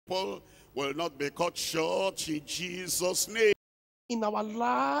people will not be cut short in Jesus' name. In our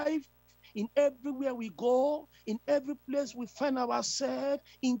life, in everywhere we go, in every place we find ourselves,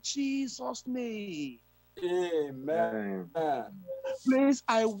 in Jesus' name. Amen. Please,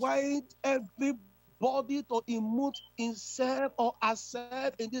 I want everybody to emote himself or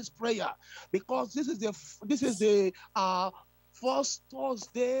herself in this prayer, because this is the first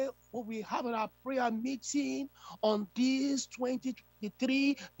Thursday we have our prayer meeting on this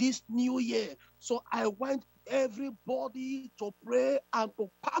 2023, this new year. So I want everybody to pray and to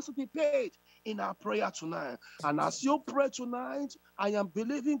participate in our prayer tonight. And as you pray tonight, I am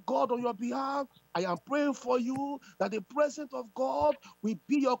believing God on your behalf. I am praying for you that the presence of God will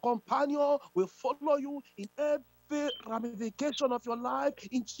be your companion, will follow you in every ramification of your life,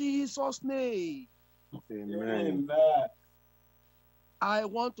 in Jesus' name. Amen. I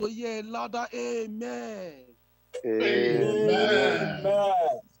want to hear a louder amen. Amen.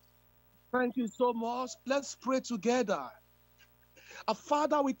 Thank you so much. Let's pray together.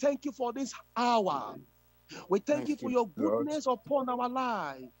 Father, we thank you for this hour. We thank you for your goodness upon our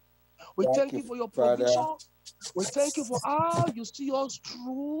life. We thank you for your provision. We thank you for how you see us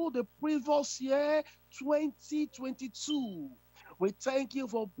through the previous year, 2022. We thank you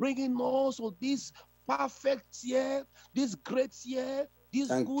for bringing us to this perfect year, this great year, this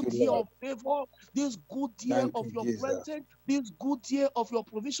good year of favor, this good year of your presence, this good year of your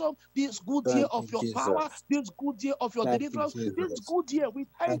provision, this good year of your power, this good year of your deliverance, this good year. We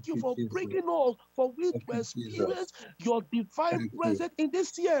thank you for bringing us, for we to experience your divine presence in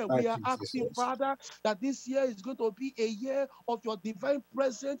this year. We are asking, Father, that this year is going to be a year of your divine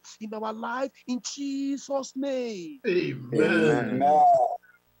presence in our life, in Jesus' name. Amen.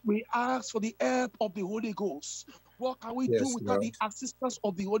 We ask for the help of the Holy Ghost. What can we do without the assistance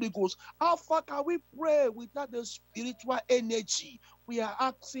of the Holy Ghost? How far can we pray without the spiritual energy? We are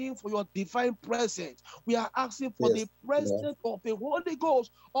asking for your divine presence. We are asking for the presence of the Holy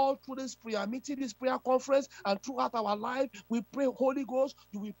Ghost all through this prayer meeting, this prayer conference, and throughout our life. We pray, Holy Ghost,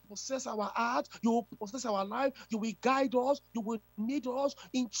 you will possess our heart, you will possess our life, you will guide us, you will lead us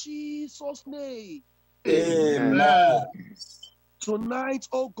in Jesus' name. Amen. Tonight,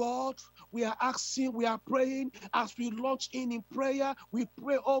 oh God, we are asking, we are praying, as we launch in prayer, we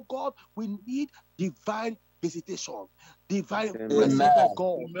pray, oh God, we need divine visitation, divine presence of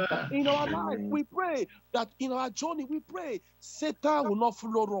God. In our life, we pray that in our journey, we pray, Satan will not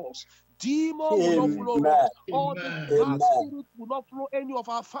follow us. Demon will not follow us. All the bad spirit will not follow any of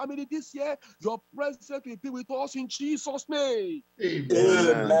our family this year. Your presence will be with us in Jesus' name.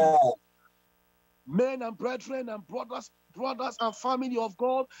 Amen. Men and brethren and brothers and family of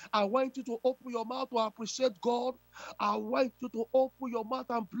God, I want you to open your mouth to appreciate God. I want you to open your mouth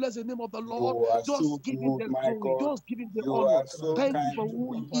and bless the name of the Lord. Just give him the glory. Just give him the honor. Thank you for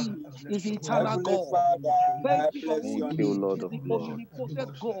who he is. He's the eternal God. Thank you for who he is. He's the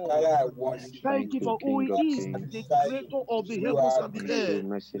omnipotent God. Thank you for who he is. The creator of the heavens and the earth.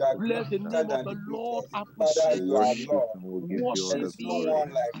 Bless the name of the Lord. Appreciate him. Worship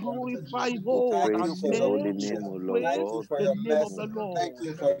him. Glorify him. And men should praise the name of the Lord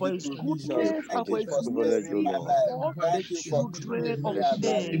for his goodness and for his mercy upon the children of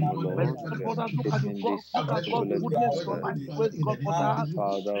men. When brothers look at the God's goodness in your life, praise God for that.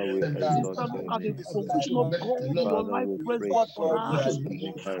 Sister, look at the provision of God in your life, praise God for that.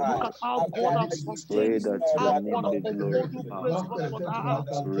 Look at how God has sustained you, how God has upheld you, praise God for that.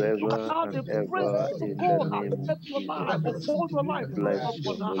 Look at how the presence of God has kept your life, uphold your life, praise God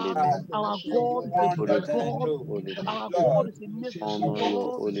for that. Our God is a good God. Our God is a merciful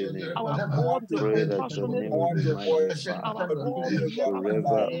God. Our God is a compassionate God. Our God will never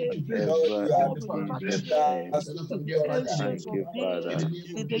fail. Our God will never change. Is the ancient of days.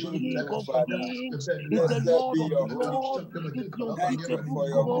 Is the King of kings. Is the Lord of lords. Is the unbeatable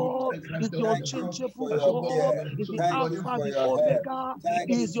God. Is the unchangeable God. Is the Alpha, the Omega.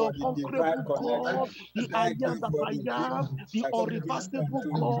 Is the unconquerable God. The I am that I am. The irreversible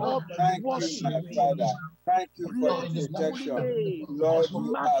God. Worship him. Bless his holy name.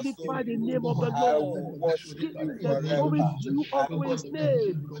 Magnify the name of the Lord. Give him the glory due of his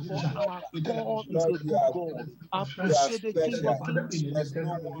name. For our God is a good God. Appreciate the King of Kings.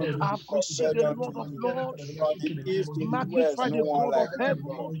 Appreciate the Lord of Lords. Magnify the God of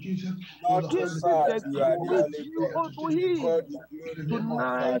heaven. Give him the glory due unto him.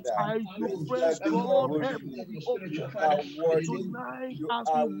 Tonight, as you praise God, heaven will be open. Tonight, as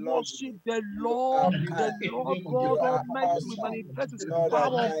we worship the Lord God Almighty will manifest His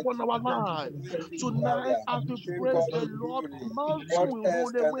power upon our lives. Tonight, as we praise the Lord, mountains will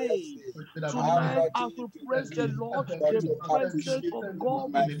roll away. Tonight, as we praise the Lord, the presence of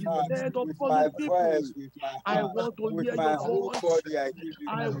God will descend upon His people. I want to hear your voice.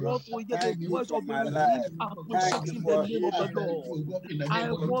 I want to hear the voice of the redeemed appreciating the name of the Lord.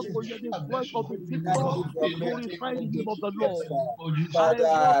 I want to hear the voice of the victor glorifying the name of the Lord. I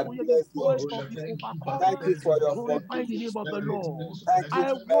want to hear the voice of the overcomer glorifying the name of the Lord.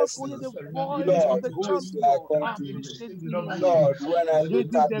 I want to hear the voice of the champion appreciating Him,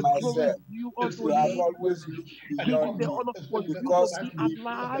 giving the glory due unto Him, giving the honor for you to be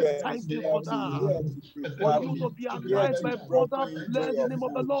alive. Thank you for that. For you to be alive, my brother, bless the name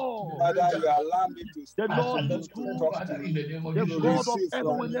of the Lord. The Lord is good. The God of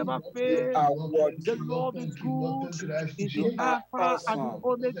heaven will never fail. The Lord is good. Is the Alpha and the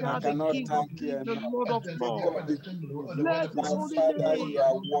Omega, the King of Kings, the Lord of Lords. Bless His holy name.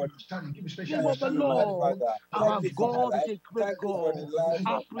 Name of the Lord. Our God is a great God.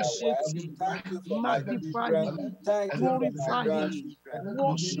 Appreciate Him. Magnify Him. Glorify Him.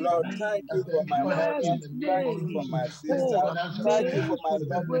 Worship Him. Bless His name. Oh, that name should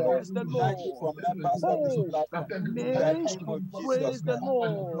praise the Lord. Oh, that name should praise the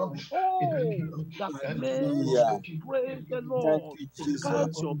Lord. Oh, that name should praise the Lord.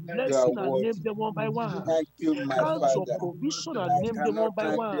 Count your blessing and name them one by one. Count your provision and name them one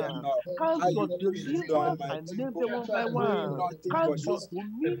by one. Count your deliverance and name them one by one. Count your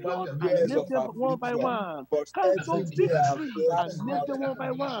dominion and name them one by one. Count your victory and name them one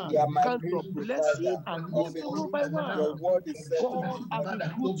by one. Count your blessing and name them one by one. God has been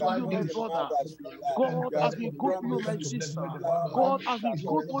good to you, my brother. God has been good to you, my sister. God has been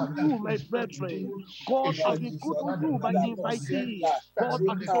good to you, my brethren. God has been good to you, my invitee. God has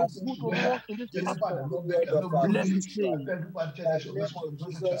been so good to us in this platform. Bless His name.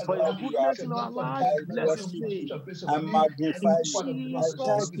 For His goodness in our life, bless His name. In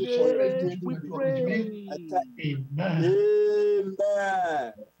Jesus' name we pray.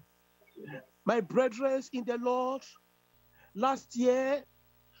 Amen. My brethren in the Lord, last year,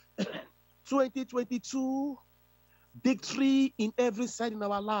 2022, victory in every side in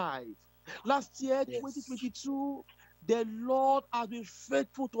our life. Last year, 2022, the Lord has been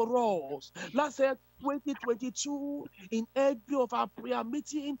faithful to us. Last year, 2022, in every of our prayer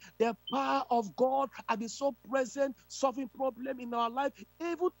meeting, the power of God has been so present, solving problem in our life,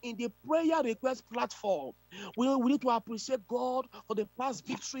 even in the prayer request platform. We need to appreciate God for the past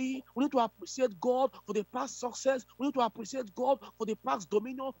victory. We need to appreciate God for the past success. We need to appreciate God for the past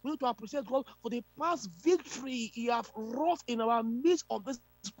dominion. We need to appreciate God for the past victory He has wrought in our midst of this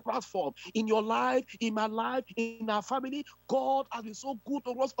platform, in your life, in my life, in our family. God has been so good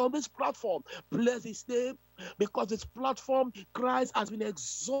to us on this platform. Bless His name, because this platform, Christ has been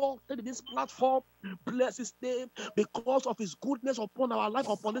exalted in this platform. Bless His name because of His goodness upon our life,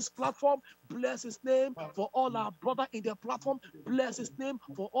 upon this platform. Bless His name for all our brothers in the platform. Bless His name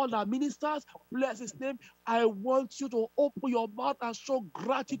for all our ministers. Bless His name. I want you to open your mouth and show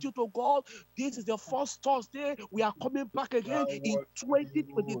gratitude to God. This is the first Thursday. We are coming back again in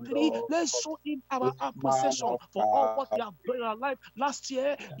 2023. Let's show Him our appreciation for all what He has done in our life last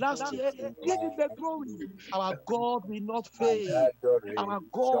year. Give Him the glory. Our God will not fail. Our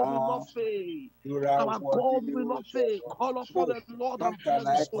God will not fail. Our God will not fail. Call upon the Lord and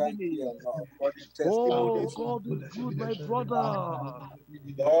bless His holy name. Oh, God is good, my brother.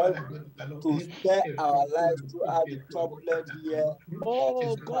 God, to spare our lives throughout the turbulent year.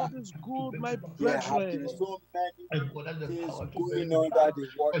 Oh, God is good, my There have been brethren. so many things going under the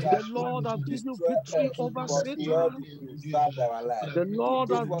water. The Lord has given you victory over But Lord, Satan. you preserved our life. The Lord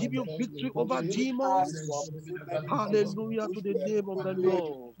has given you We victory over didn't ask demons. for so many things Hallelujah to which the name of were the only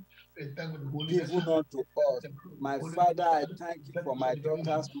Lord. given unto us. My Father, I thank you for my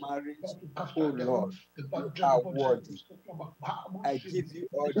daughter's marriage. Oh Lord, you are worthy. I give you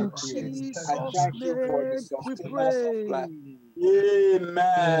all the In praise. I Jesus' thank you for the name we sustenance of life. pray.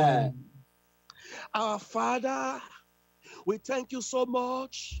 Amen. Our Father, we thank you so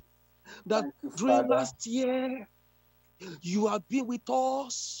much that Thank you, during Father. last year, you have been with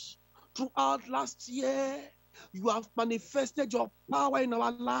us. Throughout last year, you have manifested your power in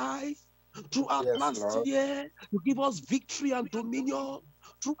our life. Throughout Yes, last Lord. year, you give us victory and dominion.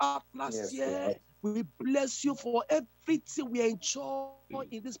 Throughout last Yes, year, Lord. we bless you for everything we enjoy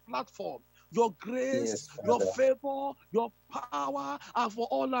in this platform. Your grace, Yes, your Father. favor, your power, and for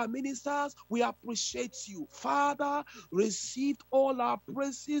all our ministers, we appreciate you. Father, receive all our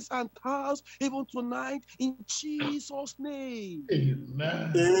praises and thanks even tonight in Jesus' name.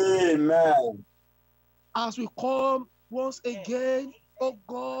 Amen. As we come once again, oh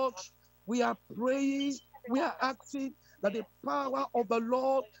God, we are praying, we are asking that the power of the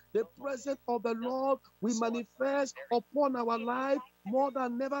Lord, the presence of the Lord will manifest upon our life more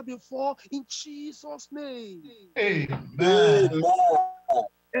than ever before in Jesus' name. Amen.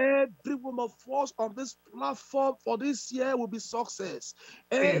 Every one of us on this platform for this year will be success.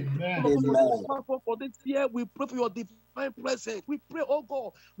 Every Amen. one of us on this platform for this year, we pray for your divine presence. We pray, oh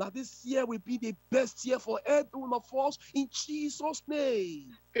God, that this year will be the best year for every one of us in Jesus' name.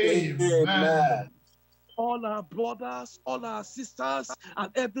 Amen. All our brothers, all our sisters,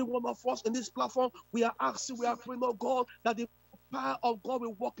 and every one of us in this platform, we are asking, we are praying, oh God, that the power of God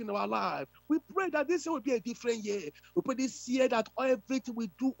will work in our life. We pray that this year will be a different year. We pray this year that everything we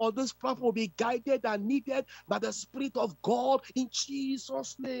do on this platform will be guided and needed by the Spirit of God in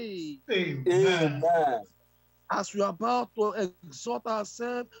Jesus' name. Amen. As we are about to exhort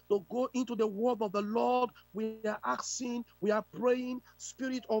ourselves to go into the word of the Lord, we are asking, we are praying,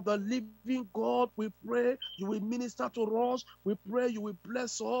 Spirit of the living God, we pray you will minister to us. We pray you will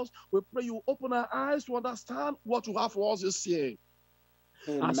bless us. We pray you will open our eyes to understand what you have for us this year.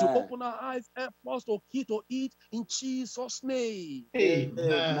 Amen. As you open our eyes, help us to eat in Jesus' name.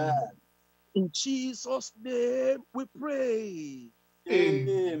 Amen. In Jesus' name, we pray.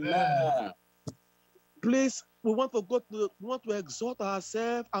 Amen. Please, we want to exhort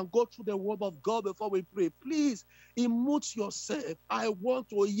ourselves and go through the word of God before we pray. Please, immute yourself. I want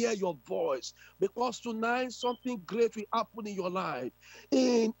to hear your voice because tonight something great will happen in your life.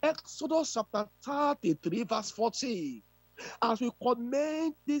 In Exodus chapter 33, verse 14, as we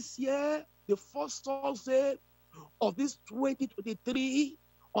commend this year, the first Thursday of this 2023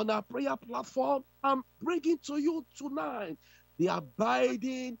 on our prayer platform, I'm bringing to you tonight the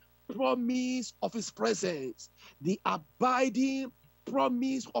abiding promise of his presence. The abiding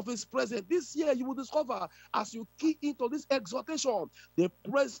promise of his presence. This year you will discover as you key into this exhortation, the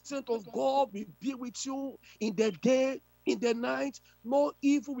presence of God will be with you in the day, in the night. No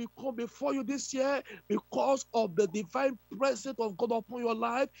evil will come before you this year because of the divine presence of God upon your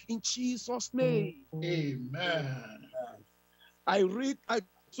life in Jesus' name. Amen. I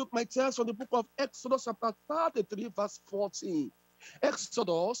took my text from the book of Exodus chapter 33 verse 14.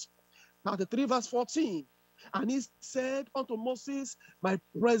 Exodus 33 verse 14. And he said unto Moses, my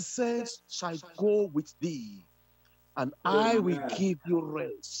presence shall go with thee, and I will give you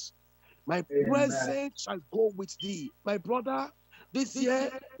rest. My presence shall go with thee. My brother, this year,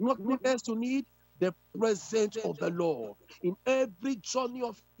 nothing else you need, the presence of the Lord. In every journey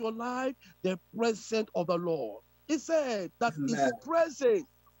of your life, the presence of the Lord. He said that his presence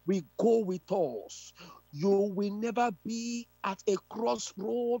will go with us. You will never be at a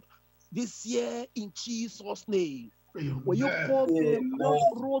crossroad this year in Jesus' name. When you come to a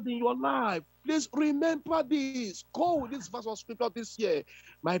crossroad in your life, please remember this. Go with this verse of scripture this year.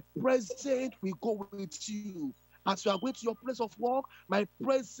 My presence will go with you. As you are going to your place of work, my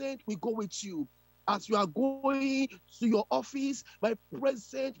presence will go with you. As you are going to your office, my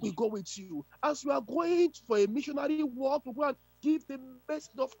presence will go with you. As you are going for a missionary work to go and give the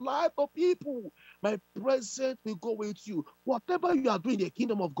message of life to people, my presence will go with you. Whatever you are doing in the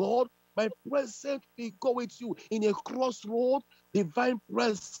kingdom of God, my presence will go with you. In a crossroad, divine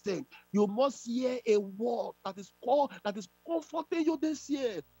presence. You must hear a word that is comforting you this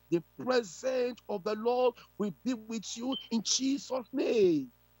year. The presence of the Lord will be with you in Jesus' name.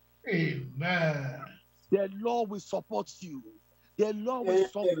 Amen. The Lord will support you. The Lord will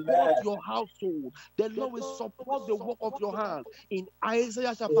support your household. The Lord will support the work of your hand. In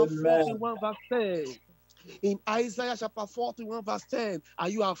Isaiah chapter 41 verse 10. In Isaiah chapter 41 verse 10, are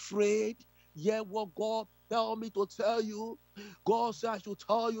you afraid? Hear what God tell me to tell you. God said I should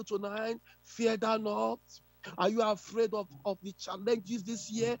tell you tonight, fear thou not. Are you afraid of the challenges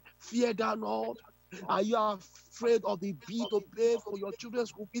this year? Fear thou not. Are you afraid of the bill to pay for your children's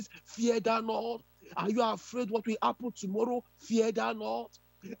school fees? Fear thou not. Are you afraid what will happen tomorrow? Fear thou not.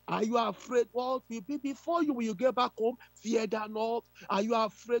 Are you afraid what will be before you when you get back home? Fear thou not. Are you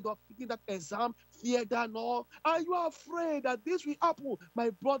afraid of taking that exam? Fear thou not. Are you afraid that this will happen?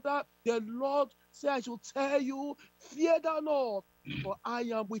 My brother, the Lord said I should tell you, fear thou not, for I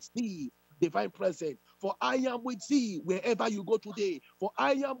am with thee. Divine presence. For I am with thee wherever you go today. For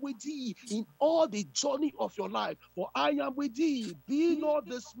I am with thee in all the journey of your life. For I am with thee. Be not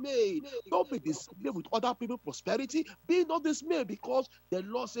dismayed. Don't be dismayed with other people's prosperity. Be not dismayed because the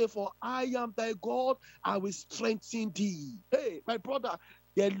Lord said, for I am thy God, I will strengthen thee. Hey, my brother,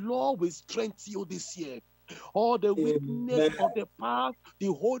 the Lord will strengthen you this year. All the weakness of the past, the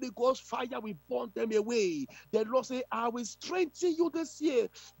Holy Ghost fire will burn them away. The Lord say, I will strengthen you this year.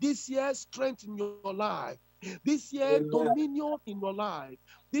 This year, strengthen your life. This year, dominion in your life.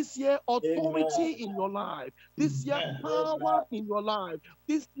 This year, authority in your life. This year, power in your life.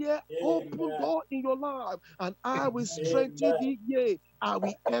 This year, open door in your life. And I will strengthen thee. Yea, I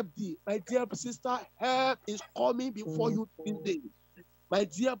will help thee. My dear sister, help is coming before you today. My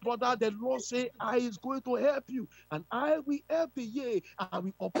dear brother, the Lord say, I is going to help you, and I will help thee. Yea, I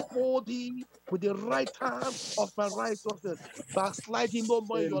will uphold thee with the right hand of my righteousness. Backsliding no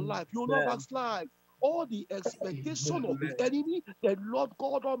more in your life. You will not backslide. All the expectation of the enemy, the Lord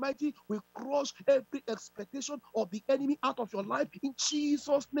God Almighty will crush every expectation of the enemy out of your life in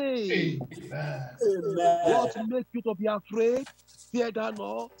Jesus' name. What makes you to be afraid? Fear thou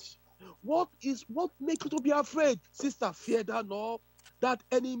not. What makes you to be afraid? Sister, fear thou not. That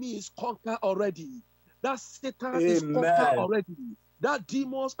enemy is conquered already. That Satan is conquered already. That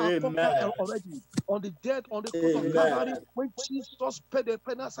demons are conquered already. On the death, on the cross of Calvary, when Jesus paid the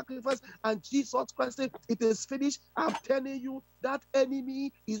penal sacrifice and Jesus Christ said, it is finished. I'm telling you, that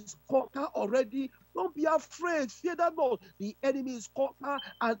enemy is conquered already. Don't be afraid. Fear that not. The enemy is conquered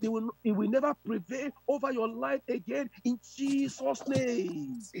and it will never prevail over your life again in Jesus'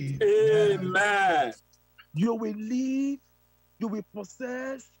 name. Amen. You will live. You will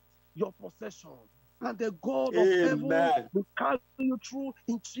possess your possession. And the God of heaven will carry you through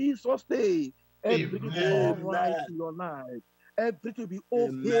in Jesus' name. Everything will be all right in your life. Everything will be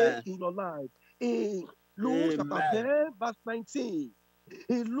okay in your life. In Luke chapter 10, verse 19.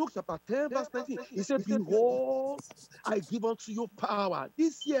 In Luke chapter 10, verse 19, he said, behold, I give unto you power.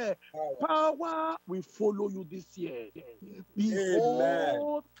 This year, power will follow you this year.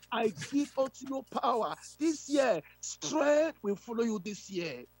 Behold, I give unto you power. This year, strength will follow you this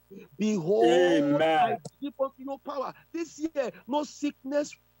year. Behold, I give unto you power. This year, no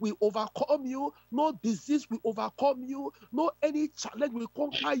sickness will overcome you, no disease will overcome you, no any challenge will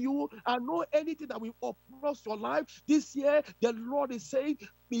conquer you, and no anything that will oppress your life. This year, the Lord is saying,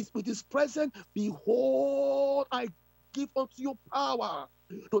 with his presence, behold, I give unto you power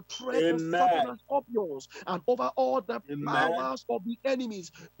to tread on serpents and scorpions and over all the powers of the enemies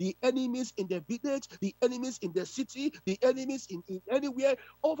in the village, the enemies in the city, the enemies in anywhere,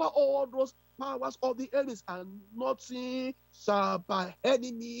 over all those powers of the enemies, and nothing shall by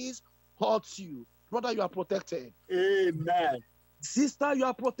enemies hurt you. Brother, you are protected. Amen. Sister, you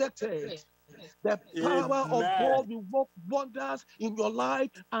are protected. The power of God will work wonders in your life,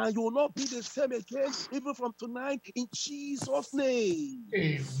 and you will not be the same again, even from tonight, in Jesus' name.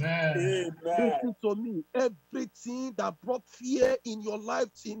 Amen. Listen to me. Everything that brought fear in your life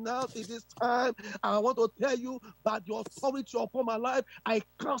till now, till this time, I want to tell you that the authority upon my life, I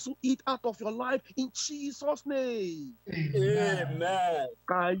cancel it out of your life in Jesus' name. Amen.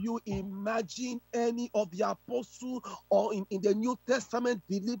 Can you imagine any of the apostles or in the New Testament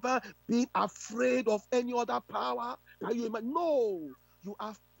believer being afraid of any other power? Can you imagine? No, you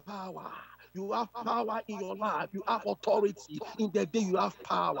have power. You have power in your life. You have authority. In the day, you have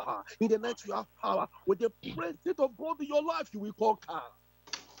power. In the night, you have power. With the presence of God in your life, you will conquer.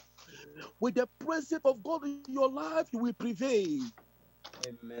 With the presence of God in your life, you will prevail.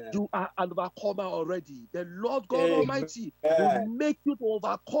 Amen. You are an overcomer already. The Lord God Almighty will make you to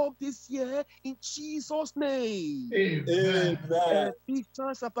overcome this year in Jesus' name. Amen.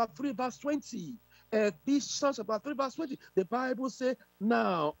 Ephesians chapter 3, verse 20. Ephesians chapter 3, verse 20. The Bible says,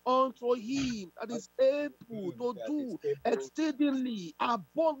 now unto him that is able to do exceedingly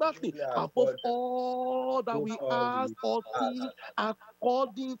abundantly above all that we ask or think,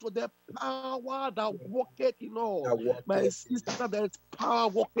 according to the power that worketh in us. My sister, there is power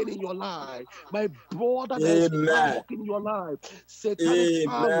working in your life. My brother, there is power working in your life. Satanic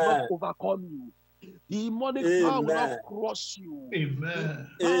power will not overcome you. Demonic power will not crush you. Amen.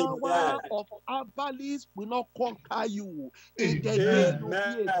 The power of Abalis will not conquer you. In the day you'll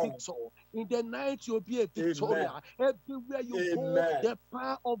be a victor. In the night you'll be a victorious. Everywhere you go, the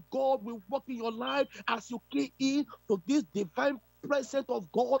power of God will work in your life as you key in to this divine presence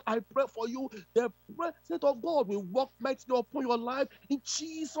of God. I pray for you. The presence of God will work mightily upon your life in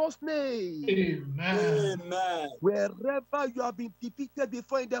Jesus' name. Amen. Wherever you have been defeated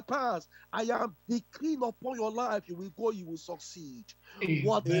before in the past, I am decreeing upon your life, you will go, you will succeed.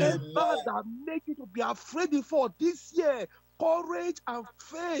 Whatever that make you to be afraid before this year, courage and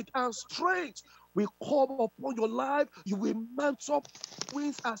faith and strength will come upon your life. You will mount up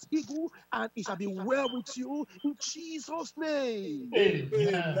wings as eagle, and it shall be well with you in Jesus' name.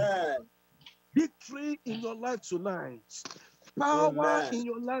 Amen. Victory in your life tonight. power in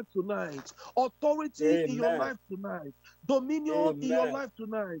your life tonight, authority in your life tonight, dominion in your life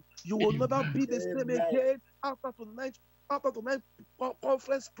tonight. You will never be the same again after tonight. After tonight's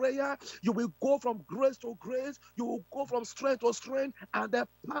conference prayer, you will go from grace to grace. You will go from strength to strength, and the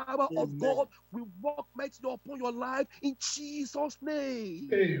power of God will work mightily upon your life in Jesus' name.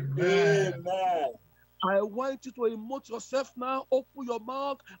 Amen. I want you to emote yourself now. Open your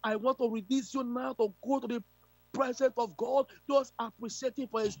mouth. I want to release you now to go to the presence of God, just appreciating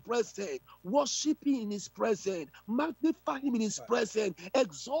for his presence, worshiping in his presence, magnify him in his presence,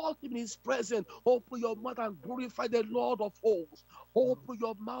 exalt him in his presence. Open your mouth and glorify the Lord of hosts. Open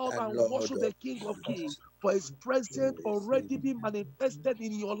your mouth and worship the King of Kings, for his presence already been manifested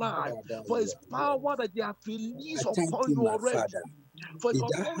in your life, for his power that they have released upon you already. For the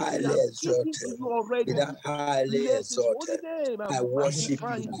authority they have given to you already. Bless his holy name and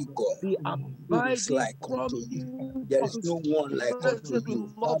magnify him. The abiding promise of his presence will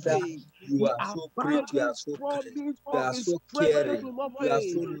not fade. The abiding promise of his presence will not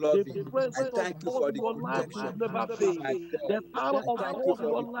fade. The presence of God in your life will never fade. The power of God in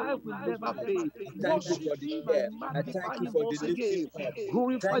your life will never fade. Worship him and magnify him once again.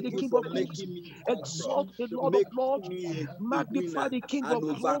 Glorify the King of Kings. Exalt the Lord of Lords. Magnify the King of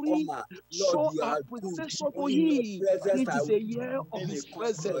Glory. Show appreciation to him. This is a year of his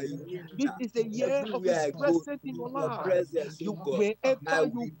presence. This is a year of his presence in your life. Wherever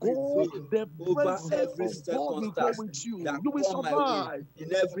you go, the presence of God will go with you. You will survive.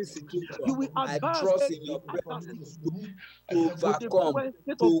 In every situation, You will advance every adversity. With the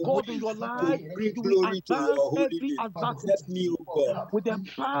presence of God in your life, you will advance every adversity. With the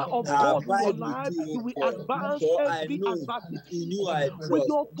power of God in your life, you will advance every adversity. With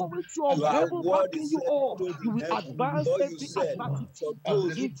the authority of heaven backing you up, you will advance every adversity.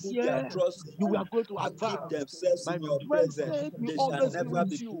 This year, you are going to advance. My presence will always be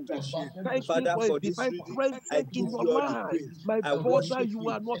with you. Thank you for a divine presence in your life. My brother, you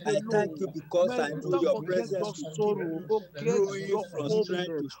are not alone. My sister, forget your sorrow, forget your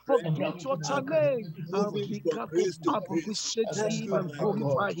problem, forget your challenge, and begin to appreciate him and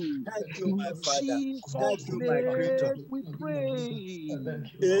glorify him. In Jesus' name we pray.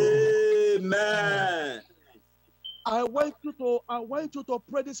 Amen. I want you to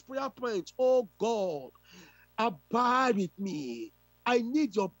pray this prayer point. Oh God, abide with me. I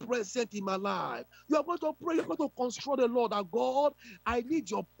need your presence in my life. You are going to pray. You're going to console the Lord. God, I need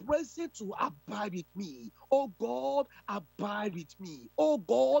your presence to abide with me. Oh God, abide with me. Oh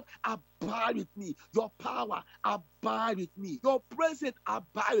God, abide with me. Your power, abide with me. Your presence,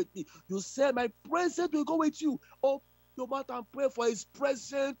 abide with me. You said my presence will go with you. Oh, your mouth and pray for his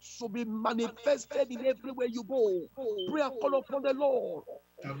presence to be manifested in everywhere you go. Pray and call upon the Lord.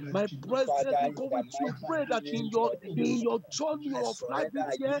 My presence will go with you. Pray that in your journey of life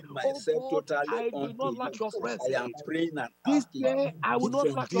this year, oh God, I will not lack your presence. I am praying and this year, I will not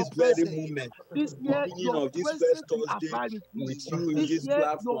lack your presence. This year, your presence will abide with me. This year,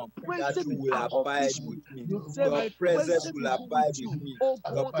 your presence will accomplish me. You say my presence will go with you. Oh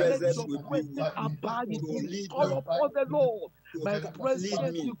God, let your presence abide with me. Call upon the Lord. My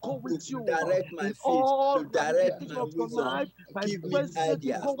presence will go with you. In all ramifications of your life, my presence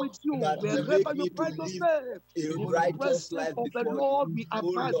will go with you. Wherever you find yourself, the presence of the Lord will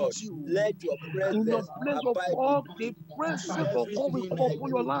abide with you. Let your presence in your place of work, the presence of God will come upon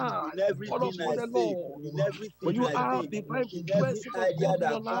your life. Call upon the Lord. When you have divine presence of God in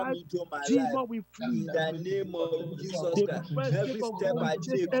your life, demon will flee. In the name of Jesus The Christ, presence every of step God I will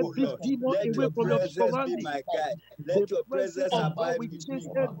chase take, oh every Lord, demon let away your from your presence be surroundings. my guide. The Let your presence presence of God abide will with chase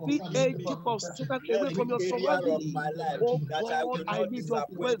me. every agent of Satan away from your Every area of surroundings. my life Oh that I God, will I not need your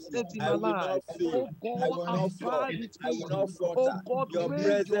disappoint you. presence in I my will life. not fail. Oh I God, will not flop. abide with I will me. not Oh falter. God, Your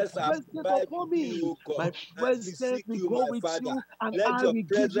raise your presence presence abide upon with me, me. oh God. My I presence beseech will you, go my with Father. you, and Let I your will give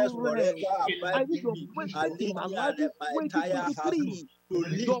presence you forever rest. I abide need with your me and presence in lead my me life in and my entire household 2023. to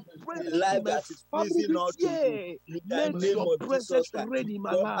live Your a presence life in my that is family pleasing this unto you. year. In the Let name your of presence Jesus Christ. reign in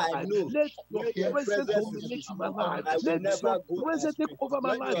my For I life. know Let your when your presence presence is dominate with in me, my life. I will Let your never go presence take astray. over my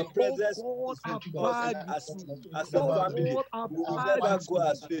When life. your Oh presence God, is with us abide with me. as a Oh family, God, we will abide never with go me.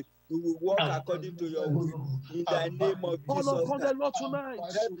 astray. We will walk according to your will. In the name of Call Jesus upon the Christ. Lord tonight.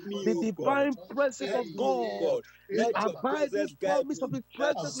 Help me, The O God. divine presence Help of me, O God. God. The Let your abiding presence guide promise of me. His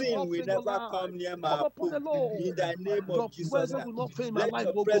That presence will sin not will fail your never life. come near Call my upon the home. Lord. In the name Your of Jesus presence Christ. will not fail in my Let life,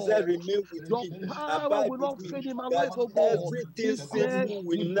 your oh presence God. remain with Your me. power Abide will with not me. fail in my That life, oh God. everything This year, sinful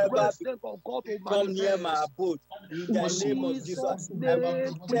will the never presence of God will come near my manifest. abode. In In the name of Jesus, Jesus' I will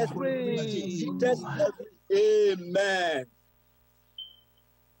name we test pray. everything. Test every. Amen.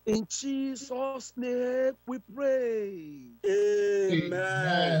 In Jesus' name we pray.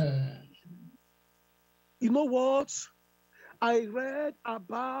 Amen. You know what? I read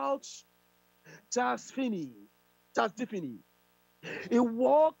about Charles Finney. He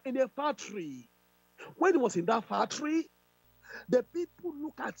worked in a factory. When he was in that factory, the people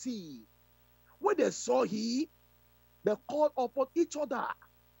look at him. When they saw him, they called upon each other.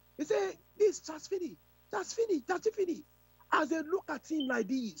 They say, "This Charles Finney, Charles Finney, Charles Finney." As they look at him like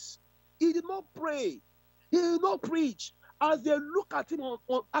this, he did not pray. He did not preach. As they look at him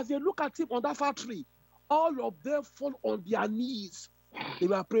on that factory, all of them fall on their knees. They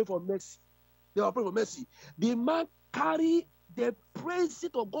were praying for mercy. The man carried the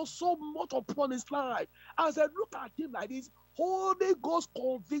presence of God so much upon his life. As I look at him like this, Holy Ghost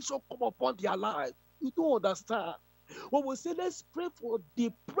conviction come upon their life. You don't understand. When we say let's pray for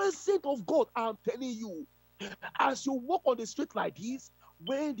the presence of God, I'm telling you, as you walk on the street like this,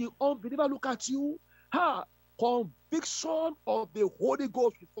 when the unbeliever look at you, conviction of the Holy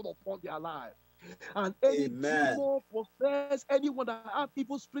Ghost will fall upon their life. And any demon possess anyone that have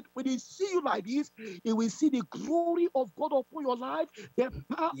evil spirit, when they see you like this, he will see the glory of God upon your life, the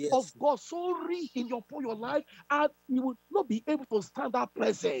power of God so rich upon your life, and you will not be able to stand that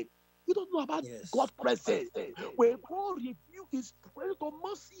present. You don't know about God's presence. When God rebuked his presence to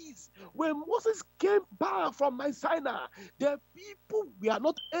Moses, when Moses came back from Mount Sinai, the people were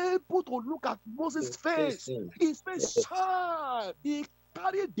not able to look at Moses' face. His face shine. He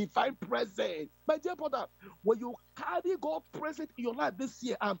carry divine presence. My dear brother, when you carry God's presence in your life this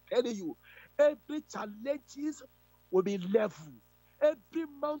year, I'm telling you, every challenges will be level. Every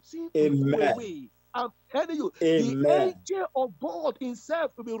mountain will go away. I'm telling you, the angel of God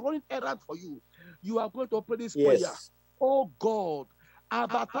himself will be running errands for you. You are going to pray this prayer. Oh God,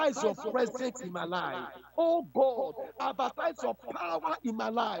 advertise your presence in my life. Oh God, advertise your power in my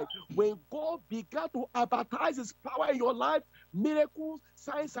life. When God began to advertise his power in your life, miracles,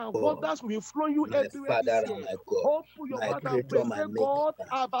 signs, and wonders will be flowing you everywhere this year. Open your mouth and pray. Say, God,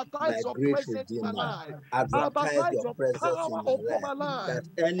 advertise your presence in my life. Advertise your power upon my life.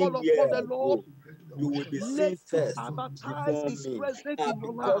 Call upon the Lord. You will be Let seen first advertise his presence in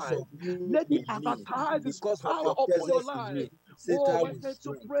your because life. of you Let in it me, advertise his because of power your upon your presence in life. me. Oh, Satan we will need to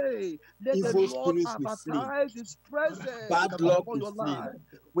shrink. pray. Let the Evil Lord spirits will flee. advertise his presence Bad luck upon will your flee. life.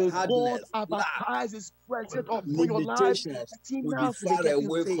 When God Hardness, lack, advertises his presence upon your life, limitations will be sinners will be far getting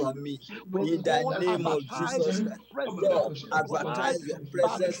away saved. from me. When In the God name of advertises Jesus his Christ, presence God, upon your life, advertise your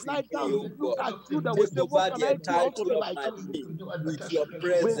presence in backslider me, will oh look God. at you that will Take say, what over can the I do not to entirety be of like my you? being with your When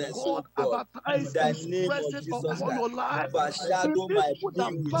presence, God oh God. In advertises the his name of presence Jesus upon Christ, your life, the overshadow my people that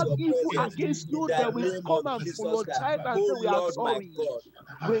being with plan your evil presence. against In you, the they will name come of and Jesus Christ, apologize and say, oh we are Lord my sorry. God,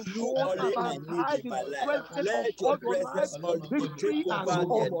 When you God only I need in advertises his my life. presence Let your upon your life, presence take victory has over the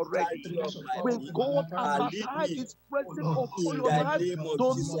come entirety already. of my When being God and lead advertises me his presence upon in your the life, name of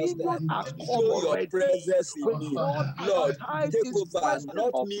Jesus dominion Christ. has come Show your already. presence in When me. God Lord, advertises take his over, presence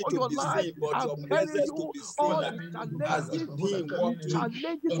not me upon to your be life, seen, but I'm your telling presence to you, be seen all the as a challenges, being the walking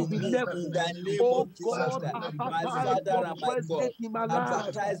challenges will in be me in leveled. the name Oh of Jesus God, Christ. My advertise Father your and my God, presence in my life.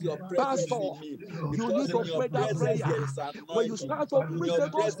 advertise your presence Pastor, in me, you because need in to your pray that presence prayer. there is When you anointing. start to In preach your the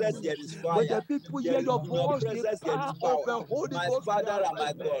presence gospel, there is when the fire. people There hear is, your in your voice, the presence there is power of power. the Holy My Ghost will be Father and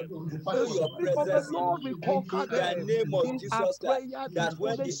my God, present. show The your Spirit of the presence in Lord me will conquer in the them. name of These are Jesus Christ, prayer. that The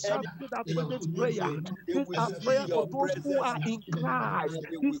when only the sharp enemy that is pray this prayer. fleeing, they These will are see prayer for your those who presence are in in me Christ. and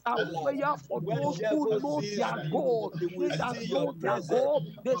they will These are collapse. prayer for When those who devil know sees their me, God. they will They that see your know their presence God,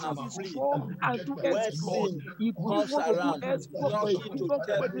 they shall and be flee. strong and do When exploit. sin If you comes want to do around, exploit for a knocking to kingdom,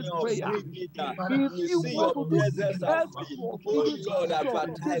 pray tempt me this or prayer. bring me down, If you you see want your to do presence and flee. exploit in Oh this Lord, kingdom,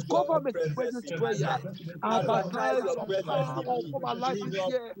 this advertise your government, pray presence this in my prayer. life. Advertise Advertise your your presence power in me, upon my life in this your,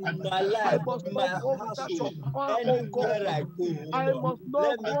 year. in my I life, must in not my go without your household, power, oh anywhere God. I go, oh I Lord. must not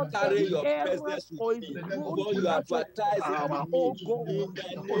Let me run carry any your errand presence with for his me. glory For you without your advertise it power, in me oh God. in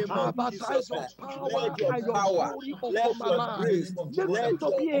the name of Advertise Jesus your Christ. power Let your and your power, glory let upon my your life. grace, Make let me to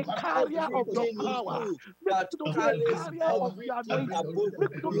your be a carrier of your everything in power. you Make that me to be a carries carrier of the everything anointing. above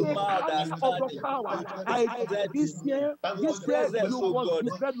Make me to be a human carrier of your understanding power. to take strength This in me. year, Your presence, you oh must God,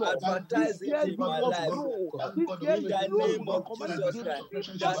 develop. This advertise it year in you my must life, oh grow. God. This year In the you name will be of commanded Jesus the Christ,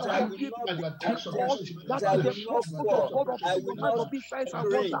 kingdom that shall I be will not given be because content, that that I is the will not purpose of fall, God I upon will your life not to be signs and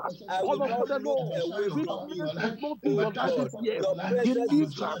shrink, wonders. I will Call not upon the look Lord. away from you. Weakness will not be Oh your life God, this year. your presence in me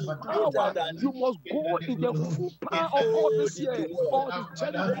Deliverance is greater power. than You must go in the full power of God all this in the year. world. All the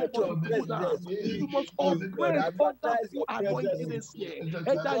Jericho Let must your be pulled down. presence be You must in you, God. operate under Advertise full your presence anointing in this me, year.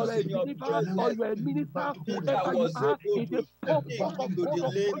 Either you because are a in your believer or presence you are a minister, Peter whoever you was are, able in to the speak purpose of to God the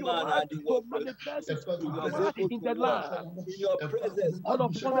upon lame your man life and he to was manifest his he was power able in to the walk. land. In your presence, Call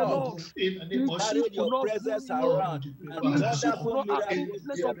upon the Lord. Carry your presence around and wonderful miracles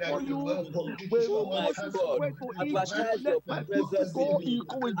Place upon you. When Moses went to Egypt, let my people go, he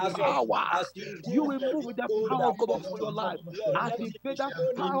go with power. You will move with the power of God upon your life. As he made that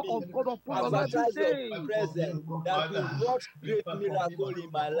power of God upon your life today. Presence that will work great miracle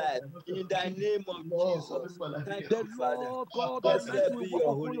in my life. In the name of Jesus. Thank The you, Father. Lord God Blessed Almighty be will your work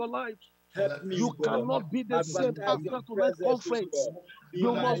upon holy your life. Help me, You God. cannot be the same Advertise after your tonight's presence, conference. God, in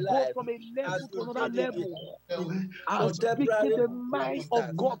You my must go life from a as level to we another did it level. in I'm speaking contemporary the mind of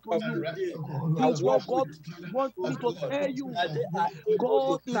ministers God to of you. today. This is what God wants Oh me to God, tell you. that they are able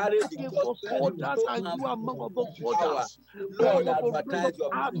God to is carry the looking for gospel soldiers, so and you are among of those power. soldiers. Lord, God wants to raise up advertise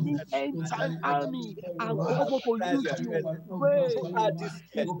your army, presence in end my time life. army, and God wants to Advertise use your you. presence. Pray. Throughout this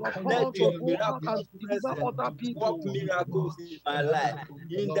year, It's your let turn to your go out and miraculous deliver presence other work people. miracles in my life.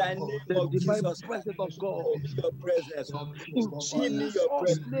 In the name The of divine Jesus Christ, presence of God. give me your presence. In Give me your Jesus'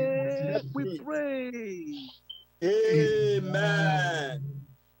 presence. name Help we me. pray. Amen.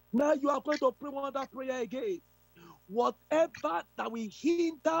 Now you are going to pray one other prayer again. Whatever that will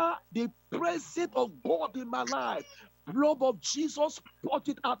hinder the presence of God in my life, blood of Jesus, put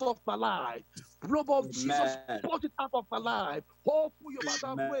it out of my life. Blood of Jesus, put it out of my life. Open your mouth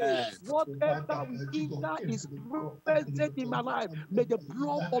and pray. Whatever will hinder is present in my life, may the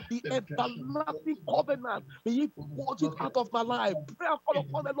blood of the everlasting covenant may it put it out of my life. Pray and call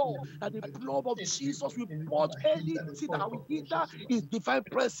upon the Lord that the blood of Jesus will purge anything that will hinder his divine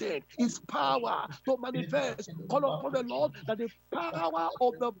presence, his power to manifest. Call upon the Lord that the power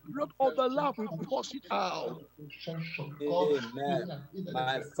of the blood of the Lamb will push it out. Amen.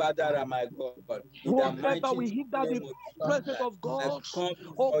 My Father and my God, in the Whatever will mighty hinder the name of presence Jesus, of I God, come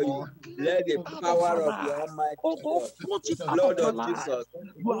oh before you. God, cleanse Let it the out of my power of the life. Almighty Oh God, God, put the it out of blood my of life. Jesus,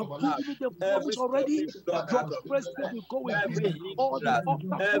 You have pull out given me the every promise already. stumbling block Your out of my presence life. will go with Every me. All the hindrance,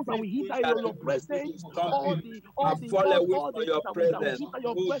 obstacles that will everything hinder that your will make me presence, to all stumble the and fall away all from the your that will presence. hinder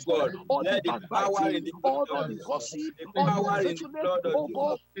your Oh presence, God, all the let the power backbiting, in the blood all of the Jesus, gossip, the all the power in the unfaithfulness. blood of Oh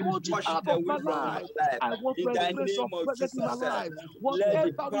God, Jesus, put it wash out it of away my from my life. life. I want to In the experience your name of presence in my Jesus Christ, life. let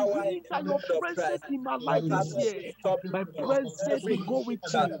the Whatever will power in hinder the your blood of presence Christ in my blot life out this every year, my stumbling block, presence every will go with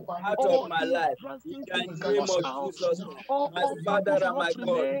hindrance you. out of All my life. In hindrances the will name flush of out. Jesus, All my Father obstacles will and not my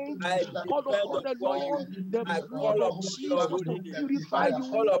God, remain. I Call depend upon the upon you. Lord. The I blood call of upon your Jesus holy will name. purify I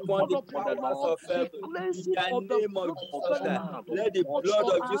call you. upon Call the upon the powers Lord. of The heaven. In cleansing the of the name of blood of Jesus the Christ, Lamb to let the purge blood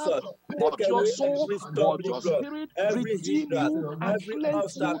your of heart, Jesus take purge your away soul, every purge stumbling your block, spirit, every redeem hindrance, you, and every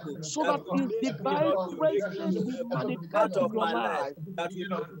cleanse you obstacle so that that will His make me divine not to make it presence to will heaven, manifest out in of your my life, life. that will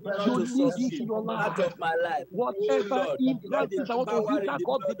make me not You to need this succeed, in your out life. of my life. Oh Whatever Lord, let the hindrances that want to power in hinder the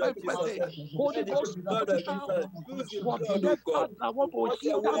God's blood divine of Jesus, presence, Holy let the Ghost, blood put it of out. Jesus use the blood, Whatever oh God, that to want to wash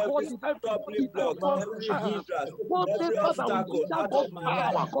hinder away every God's divine, put stumbling it out block, from every time. hindrance, every Whatever that will obstacle hinder out of God's my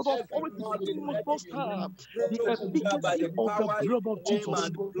life, power, God's every authority, mountain, even let it those be times, the broken down by efficacy the of the power in blood the of name Jesus,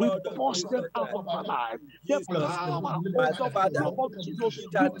 and the we blood of push them Jesus out Christ. of my life. The Jesus' name. power My of the Father, blood of Jesus, it we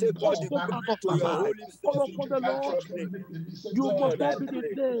shall take all push the them out glory of to my your life. holy Call self in upon the Lord. Jesus' name. You must Lord, I not be the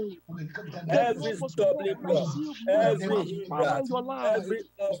pray. same. The Every Lord must walk stumbling like block, you, move every by power in hindrance, your life. every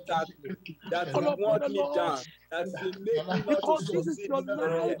obstacle that Call will upon want the me Lord. down, that will make me not to Because this is succeed your this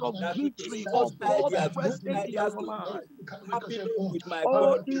very night year, of that will victory dispose of God's ideas, good presence in ideas your to life. live happily with my All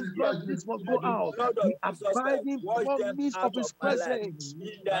God this year. hindrances must go Let the out. blood of The Jesus Christ abiding wash them promise of out of His my life. presence.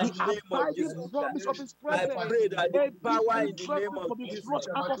 In the The name of abiding Jesus promise of Christ, His I presence. pray that the Every power in the name hindrance of will be Jesus, flushed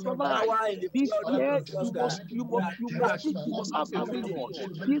out of the your life. power in the This blood of year Jesus Christ, that you must have salvation.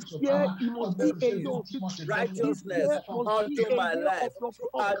 victory, This year it must be a year of victory. This righteousness year must be unto a my year life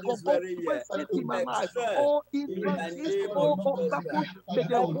throughout of this God's very year presence to in my life. excel All in the hindrances, name of all Jesus obstacles, Christ. may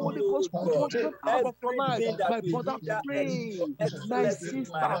the Help Holy me, oh Ghost God. push them out of your life. Everything that My will brother, hinder your pray. My excellence in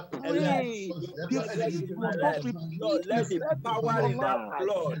sister, my life, pray. your progress Defeat in my must not life, Lord, repeat let the itself in power your in that life.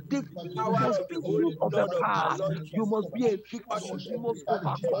 blood, the Defeat power must of be the things holy of the blood of my past. Lord You Jesus must be a Christ, wash victor. it You must away,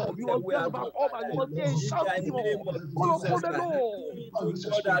 take overcome. You it must be away an out of my overcomer. You life. must be a In the champion. name of Call upon Jesus the Christ, Lord. do it, oh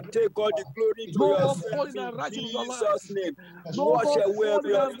God, and take all the glory to No more yourself falling in and rising in your life. Jesus' name. No Wash more away falling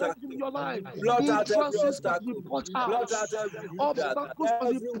every and rising in obstacle. your life. Blot out every Hindrances must be obstacle. put out. Blot out every hindrance. Obstacles must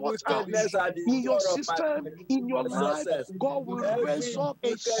be Every put out. wickedness at the In your door of system, in your my life, success. God will raise Every up a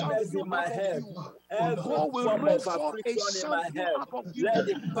wickedness champion in out my of health. you. Every God will form of raise up a affliction in my champion health. out of Let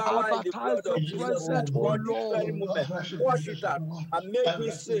you. the power in the Advertise blood your of Jesus presence, oh for this very Lord. moment. Wash it out and make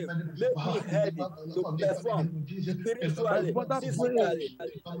me safe. Make me healthy to perform My spiritually, brother, pray. physically.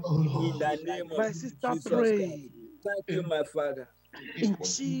 In the name of My sister, Jesus Christ. pray. Thank you, my Father. In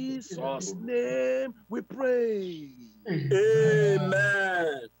Jesus' name we pray.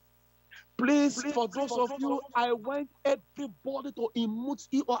 Amen. Please, for those of you, I want everybody to emote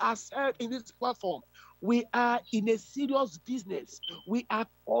he or herself in this platform. We are in a serious business. We are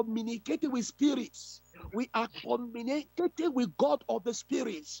communicating with spirits. We are communicating with God of the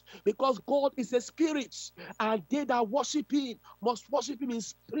spirits, because God is a spirit, and they that worship him must worship him in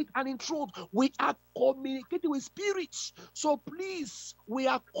spirit and in truth. We are communicating with spirits. So please, we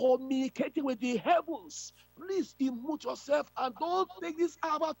are communicating with the heavens. Please emote yourself and don't take this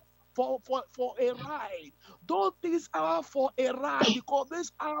hour for a ride. Don't take this hour for a ride, because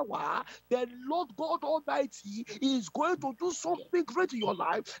this hour, the Lord God Almighty is going to do something great in your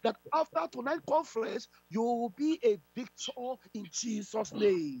life, that after tonight's conference, you will be a victor in Jesus'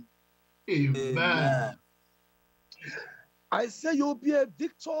 name. Amen. I say you'll be a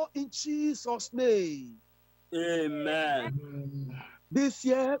victor in Jesus' name. Amen. This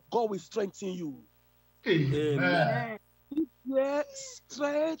year, God will strengthen you. Amen. This year,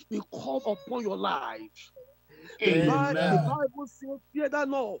 strength will come upon your life. Amen. The Bible says, fear thou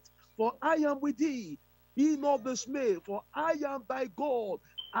not, for I am with thee. Be not dismayed, for I am thy God.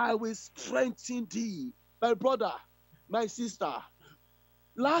 I will strengthen thee. My brother, my sister,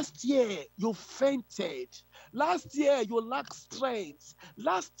 last year you fainted. Last year you lacked strength.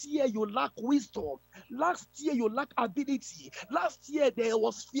 Last year you lacked wisdom. Last year you lacked ability. Last year there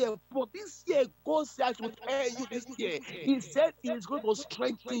was fear. But this year God said to tell you this year. He said he is going to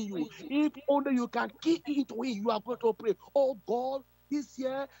strengthen you. If only you can key into it, you are going to pray. Oh God, this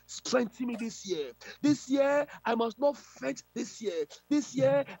year, strengthen me this year. This year, I must not faint this year. This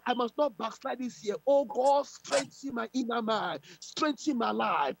year, I must not backslide this year. Oh God, strengthen my inner man. Strengthen my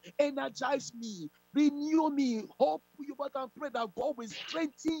life. Energize me. Renew me. Hope you but and pray that God will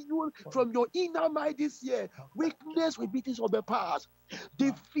strengthen you from your inner mind this year. Weakness will be things of the past.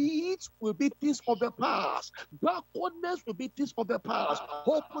 Defeat will be things of the past. Backwardness will be things of the past.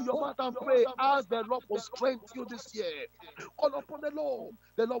 Open your mouth and pray. Ask the Lord will strengthen you this year. Call upon the Lord.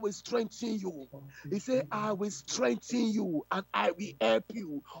 The Lord will strengthen you. He said, I will strengthen you and I will help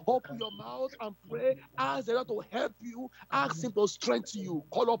you. Open your mouth and pray. Ask the Lord to help you. Ask him to strengthen you.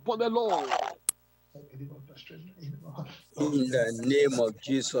 Call upon the Lord. In the name of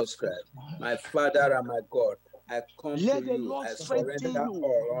Jesus Christ, my Father and my God, I come Let to the you. Lord I strengthen surrender you.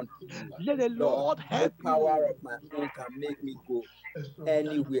 all unto you. Let the Lord No help power you. of my own can make me go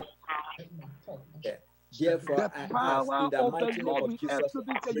anywhere. Therefore, The I ask power in the of the mighty name Lord of will help Jesus, you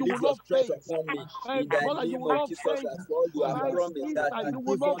this year. You release will your not strength faint. upon me. My In the brother, you name will of not Jesus, faint. as well, you have My promised that sister, you you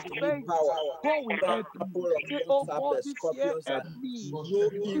will give not unto me faint. power. God will help you. Say, oh God, Serpents, this year scorpions, help and me. no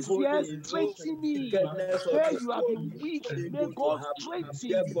This evil year thing, no strengthen me. wickedness of Where this you have world been weak, will be may able to God harm me. strengthen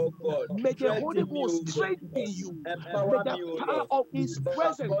you. Therefore, God, May the Holy strengthen me, Ghost O strengthen God. you. May Empower the me, O power Lord. of His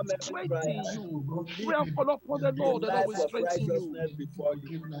presence Overcome every strengthen trial. you. Live Pray upon the a Lord, the Lord life will of strengthen you. righteousness before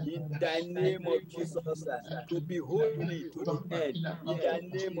you. In the name of Jesus, to be holy to the end. In the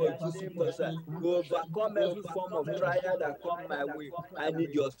name of Jesus, to overcome every form of trial that come my way. I need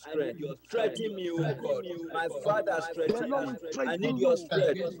your strength. Strengthen me, O God. My Father, The strengthen Lord me. will I strengthen need your you.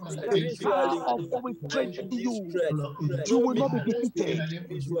 strength. The power Spiritually, of God will I strengthen need this you. strength. You Grow will me not be defeated.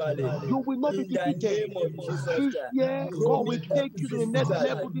 spiritually. You will not be In the defeated. name of Jesus This Christ. year, Grow God me will up take you to the next physically.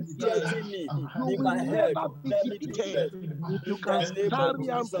 level this year. Strengthen me You in will my head. never be Let me be defeated. strength. If you In can the name of tarry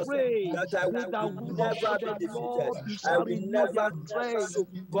and Jesus, pray, that I they that will wait never upon be the defeated. Lord, He I shall will renew never their strength.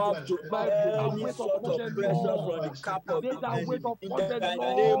 succumb to My brother, any wait sort upon of the pressure from Lord. the camp of They the that wait enemy. In upon the the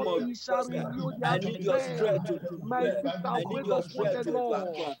name Lord, of He shall Jesus, renew I their need your strength. strength to My prevail. sister, I need wait your upon strength the to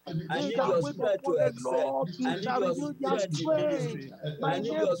Lord. overcome. I They need that your wait strength to upon the excel. Lord, He I need shall your renew their strength in strength. ministry. My I need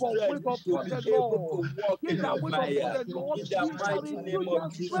your neighbor, wait strength to upon be the able Lord. to walk They in that the wait upon fire. the Lord, In the He shall mighty renew name of their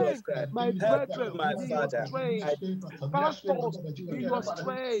Jesus strength. Christ, My help me, brethren, my renew your Father. strength. Pastors, renew your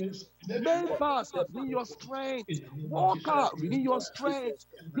strength. Members, renew your strength. Worker, renew your strength.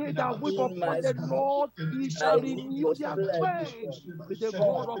 They that wait In upon my the Lord, He I shall need your renew their strength, strength. May the God,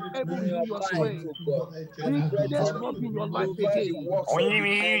 God of heaven in renew your your might, strength. oh God, and Weakness strengthen will not me be in your life over the again. works of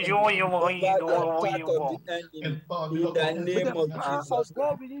the enemy, over the attack of the enemy. In the May name the of power of Jesus,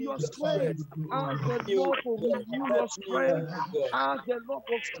 God renew need your your strength. strength. Ask the You, Lord to God, renew your help me, oh strength. God. Ask the Lord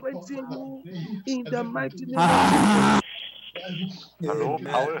to strengthen you in the mighty name of Jesus. Hello, Amen.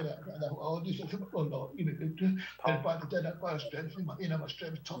 power.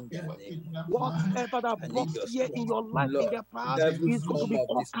 In the name of Jesus, Whatever that I brought need your fear in strength. your life in Lord, the past every is going to form be of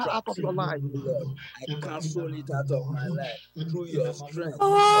conquered out of distraction, your life. Lord, I cancel it out of my life through your strength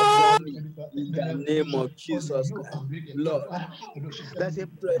upon me. In the name of Jesus Christ, Lord, There's a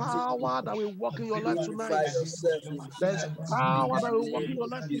strengthen me. power that will work in your life Glorify tonight. yourself in me. There's In power that the will work name in your of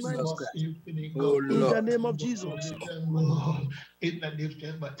life tonight. Jesus Christ. Oh In the Lord. name of Jesus. God. In the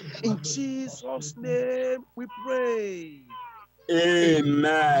name of In Jesus' name we pray.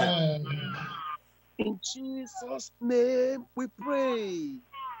 Amen. In Jesus' name we pray.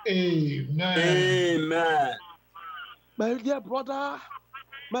 Amen. Amen. My dear brother,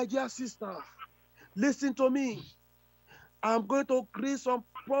 my dear sister, listen to me. I'm going to create some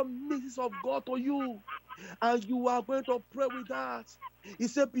promises of God to you, and you are going to pray with that. He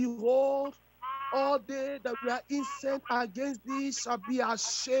said, behold, all they that we are incensed against thee shall be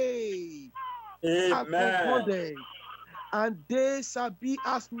ashamed and Amen. confounded, and they shall be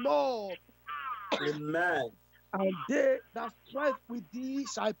as naught, Amen. and they that strive with thee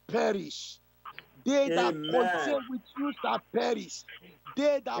shall perish. They that contend with you shall perish.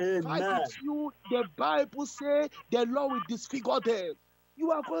 They that fight Amen. with you, the Bible says the Lord will disfigure them.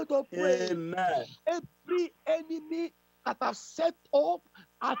 You are going to pray. Amen. Every enemy that have set up,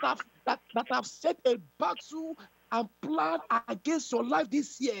 that have set a battle and plan against your life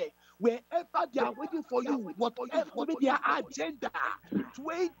this year, wherever they are waiting for you, whatever be their agenda,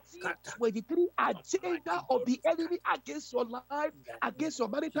 2023 agenda of the enemy against your life, against your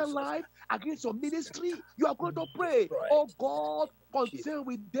marital life, against your ministry, you are going to pray. Oh God, contend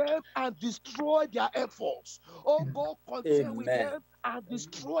with them and destroy their efforts. Oh God, contend with them and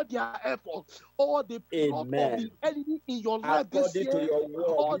destroy their efforts. All the plot of the enemy in your life this year,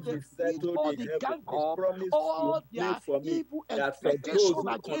 all the pit, all the gang up, all their evil expectation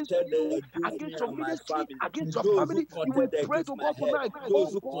against you, against your ministry, against your family, you will pray to God tonight.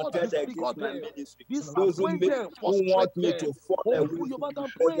 Oh God, disregard them, disappoint them, frustrate them. Open your mouth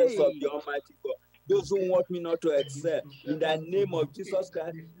and Presence of pray. the Almighty God. Those who want me not to excel, in the name of Jesus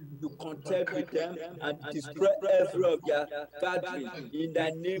Christ, you contend with them and destroy every of their gathering. In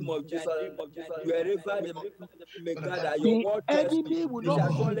the name of Jesus, wherever they may gather, your The word tells me, enemy will they shall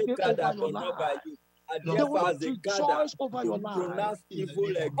not surely prevail gather, over your but not by life. you. And They will therefore, not as they gather, rejoice over your to life. pronounce evil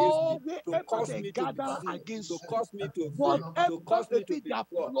against me, Oh, to wherever cause they me to be gather seen, against to you, cause me to fail, whatever to cause may me to be be their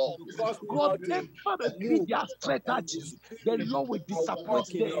poor, plot, to cause me not to whatever may be move their and strategy, the dispute Lord will or disappoint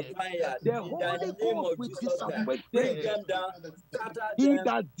walk in your them. vineyard. The In the Holy name Ghost of will Jesus Christ, disappoint bring them. them down, scatter He them,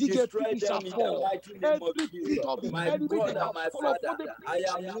 that diggeth destroy pit shall them in the fall. mighty name of Every pit Jesus. of the My enemy God they and have my fallen upon Father, the I pit,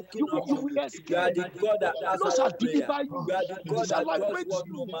 am looking up you to will you. You are escape. the God that The Lord shall answers prayer. deliver you. You are the He God shall that does liberate what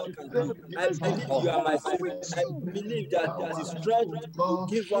no you. man can The do. I grace of believe the you are Holy my Ghost strength. with I you. believe that the strength you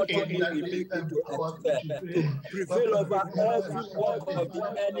give unto me will make me to excel, to prevail over every work of the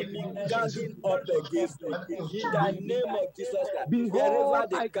enemy ganging up against me. In the name of Jesus Christ, Behold, wherever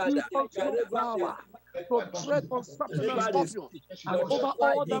they I gather, give unto you wherever they power to tread on serpents and whenever they scorpions, speak, and over whatever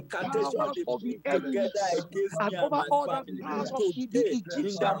all the incantation powers they of the bring together enemies, against and me and over my all the family, powers of the today, in the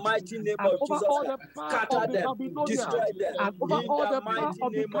Egyptians, mighty name and of over Jesus all Christ, the power of scatter the them, Babylonians, destroy them, and over in all the the power mighty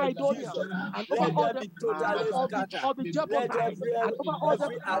of the name of Chaldonians, Jesus. and over Let all them the be power totally scattered. of the Let Jebusites, and over all the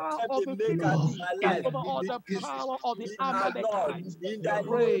every power attempt of they the make at Philistines, my and life over all the be, power of the be ignored. Amalekites. In the name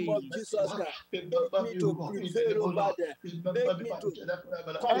Pray. of Jesus Christ, make me to prevail over them. Make me to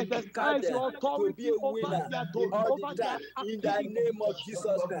conquer Exercise them, your to be authority a over winner their all the over their time. In the activity. name of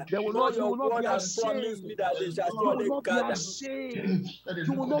Jesus Christ. Lord, You your will not word be has promised me ashamed. that they shall You will surely not be gather ashamed.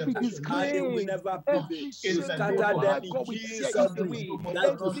 You will not be and they will disgraced. never prevail. Every You shame in your scatter them life, in God will tear it Jesus' name. away.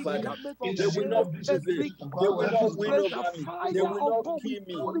 Thank you, Every Father. garment of They will shame, not prevail. every They will not win disgrace, the over me. They fire will of not God will kill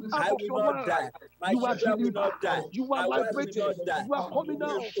me. burn it out I of will your not life. die. My You are children will delivered. not die. You are My wife will liberated. not die. You are We coming will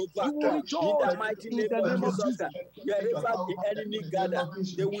out. You will overcome in the rejoice mighty in name the of name of Jesus Jesus. Christ. Wherever the enemy gather,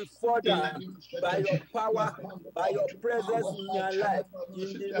 they will fall down by your power, by your presence in your life,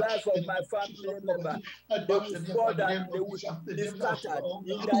 in the life of my family member. They will fall down, they will be scattered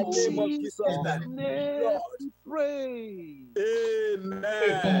in the In name of Jesus Jesus' Christ. name Lord, we pray.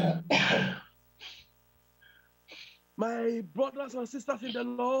 amen. My brothers and sisters in the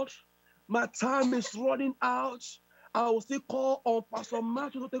Lord, my time is running out. I will still call on Pastor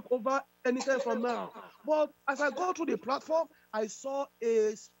Matthew to take over anytime from now. But as I go through the platform, I saw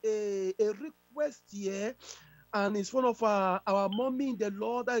a request here, and it's one of our mommy in the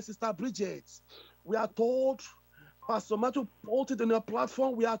Lord, that is Sister Bridget. We are told, Pastor Matthew put it on the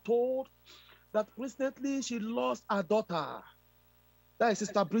platform, we are told that recently she lost her daughter. That is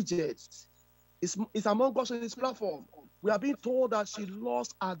Sister Bridget. It's among us on this platform. We are being told that she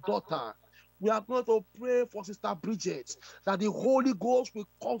lost her daughter. We are going to pray for Sister Bridget, that the Holy Ghost will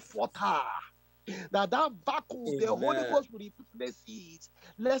comfort her. That vacuum, the Holy Ghost will replace it.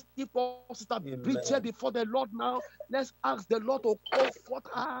 Let's keep up Sister Bridget before the Lord now. Let's ask the Lord to comfort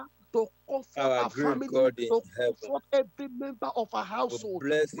her, to comfort Our our great family, God in to heaven, comfort every member of our we household.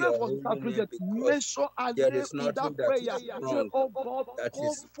 bless Pray your for Sister holy name Bridget. because Mention her there name is in that nothing that prayer. is Say, wrong oh God, that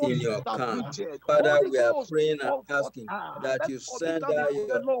is comfort in your Sister camp. Bridget. Father, Holy we are Ghost, praying and comfort asking her. that Let's you commit send her out before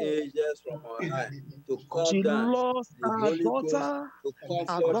the your Lord. angels from on high to come She down, lost the her Holy Ghost, daughter. to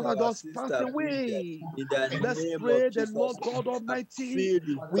Our comfort daughter our just passed sister Bridget away. in the Let's name of pray the Jesus Lord God and Almighty. feel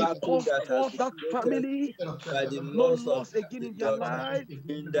the We vacuum that has comfort been that created family. by the No loss of loss again in their your life.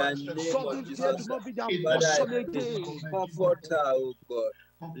 in the name of Sudden death will Jesus. not be their Father, I portion pray, again. comfort her, oh God.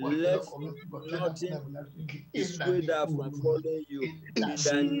 Let nothing dissuade her from following you In in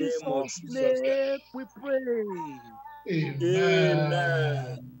the name of Jesus' Jesus. name we pray.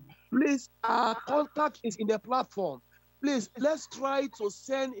 Amen. Please, our contact is in the platform. Please, let's try to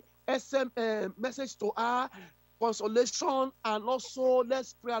send message to her, consolation, and also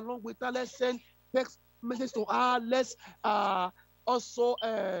let's pray along with her. Let's send text message to her. Let's also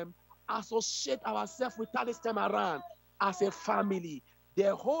associate ourselves with her this time around as a family.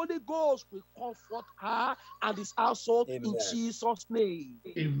 The Holy Ghost will comfort her and his household in Amen. Jesus' name.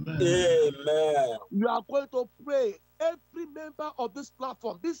 Amen. You are going to pray. Every member of this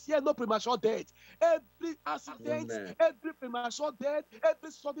platform, this year, no premature death. Every accident, Amen. every premature death,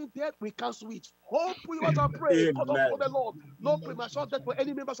 every sudden death, we cancel it. Hope we want to pray. Call Amen. upon the Lord. No premature death for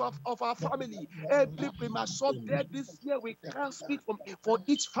any members of our family. Every premature death this year, we cancel it for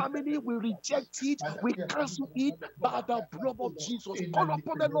each family. We reject it. We cancel it by the blood of Jesus. Call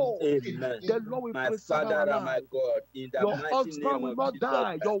upon the Lord. Amen. The Lord will My preserve Father our and my life. God, in the Your mighty husband name will of not Jesus,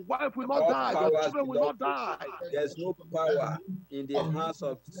 die. Your wife will not all die. Your powers children will belong not to die. you. There's no power in the hands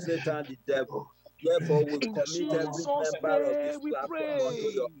of Satan, the devil. Therefore, we In commit every Jesus' member of this name we platform unto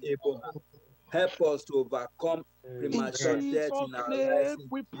pray. your able hand. Help us to overcome In premature death Jesus' in our lives name in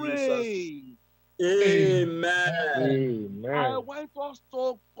we Jesus' pray. name. Amen. I want us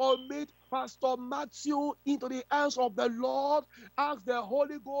to commit Pastor Matthew into the hands of the Lord. Ask the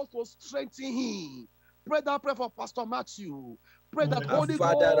Holy Ghost to strengthen him. Pray that prayer for Pastor Matthew. Pray that Our Holy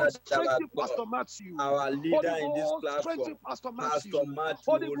Father Ghost and our strengthen God, Pastor Matthew. our Holy leader in this Ghost platform, strengthen Pastor Pastor Matthew. Matthew,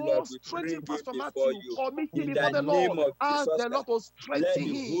 Holy oh Lord, Ghost we strengthen bring him Pastor before Matthew. you. Commit him In before the the name Lord. of Ask Jesus the Lord Christ, to let strengthen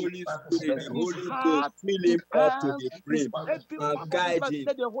the him. Holy Spirit, the Strengthen his Holy Ghost, heart, fill his him up to hands, the his brim every and part of his guide life. him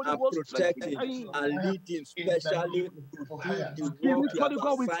Let the Holy and Ghost protect strengthen him him. and lead him specially to do the work you have Spiritually,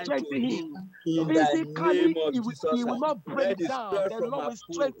 God will assigned to strengthen him. him. In the name Physically, of he Jesus will Christ, not break let the down. Spirit The from Lord will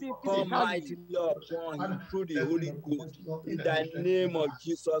above strengthen come physically. mightily upon him through the Holy Ghost. In the name of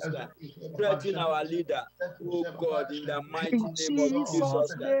Jesus Christ, strengthen our leader, oh God, in the mighty In name of Jesus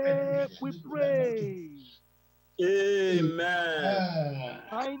Jesus' Christ. name, we pray. Amen.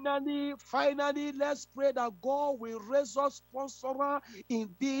 Finally, let's pray that God will raise us sponsor in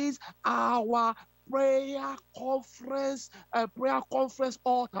this our prayer conference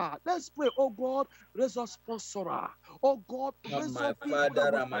altar. Let's pray, oh God, raise us sponsor. Oh God, raise My up people that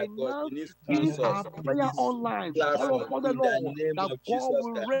Father will and my God, finance we need in our sponsors in prayer this online. Call platform upon the in the Lord name that of God Jesus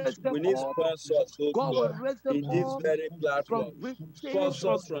will Christ. raise them We need up. sponsors, oh God will God, raise them in this up very from platform. Britain,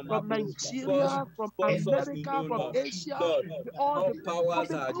 Sponsors from from above, Nigeria, from sponsors we America, know from not. Asia, Lord, all all from powers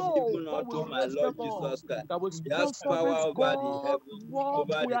the are globe. given God unto will my raise them Lord up. Jesus Christ. That will He has sponsor power this over the God heavens, what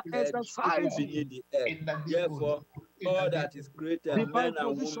over we the are earth, even exercising. beneath the earth. Therefore, all that is created, Divine men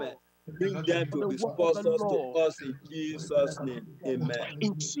and provision women, bring them for to the be work of the sponsors to Lord. us in Jesus' name. Amen.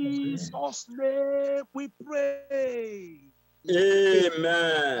 In Jesus' name we pray.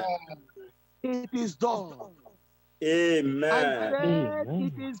 Amen. It is done. I Amen. said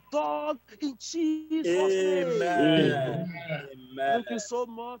it is done in Jesus' name. Amen. Amen. Thank you so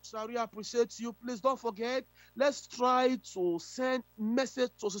much. I really appreciate you. Please don't forget, let's try to send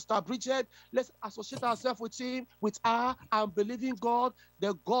message to Sister Bridget. Let's associate ourselves with her, and believe in God,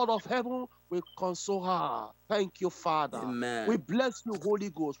 the God of heaven will console her. Thank you, Father. Amen. We bless you, Holy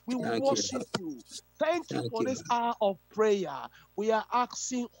Ghost. We Thank worship you. Thank you Thank for you. this hour of prayer. We are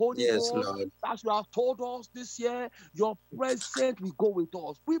asking, Holy Yes, Ghost, Lord. as you have told us this year, your presence will go with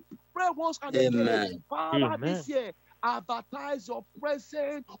us. We pray once and again, Amen. Father, this year, advertise your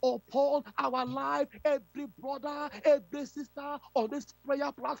presence upon our life. Every brother, every sister on this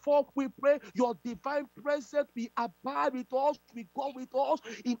prayer platform, we pray your divine presence will abide with us, will go with us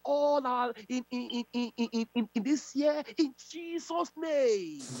in all our in this year, in Jesus'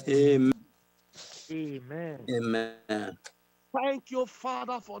 name. Amen. Amen. Amen. Thank you,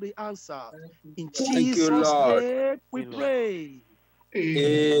 Father, for the answer. In Thank you, Jesus' Lord. name, we Lord. pray.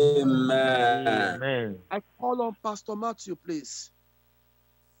 Amen. Amen. I call on Pastor Matthew, please.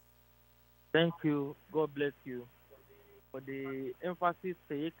 Thank you. God bless you. For the emphasis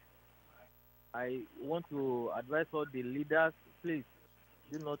sake, I want to advise all the leaders, please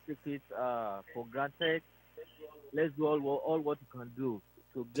Do not take it for granted. Let's do all what you can do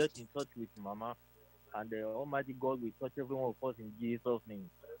to get in touch with Mama, and the Almighty God will touch every one of us in Jesus' name.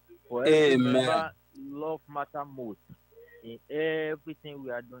 For every member, love matter most in everything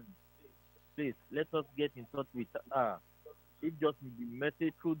we are doing. Please let us get in touch with her. It just will be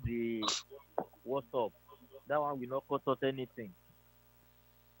message through the WhatsApp. That one will not cost us anything.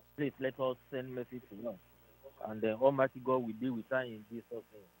 Please let us send message to her, and the Almighty God will be with her in Jesus'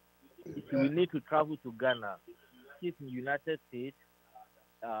 name. If we need to travel to Ghana, she's in United States,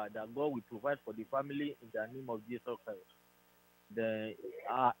 that God will provide for the family in the name of Jesus Christ. The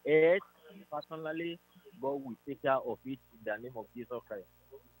head, personally, God will take care of it in the name of Jesus Christ.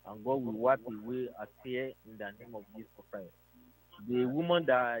 And God will wipe away a tear in the name of Jesus Christ. The woman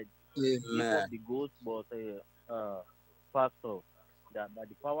that gave up the ghost was a pastor. That by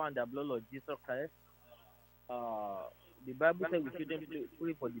the power and the blood of Jesus Christ, the Bible says we shouldn't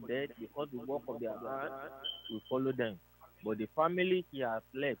pray for the dead because the work of their hands will follow them. But the family he has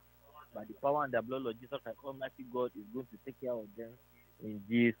left, by the power and the blood of Jesus Christ, Almighty God is going to take care of them in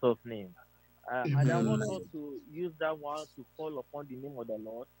Jesus' name. And I want us to use that one to call upon the name of the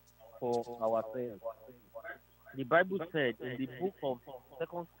Lord for ourselves. The Bible said in the book of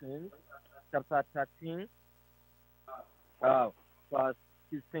 2 Kings, chapter 13, verse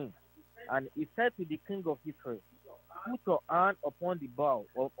 16, and he said to the king of Israel, "Put your hand upon the bow,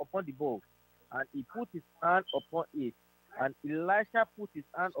 and he put his hand upon it. And Elisha put his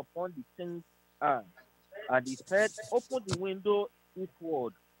hand upon the king's hand, and he said, Open the window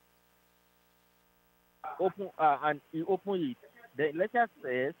eastward. And he opened it. Then Elisha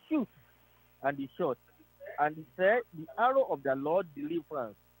said, Shoot, and he shot. And he said, The arrow of the Lord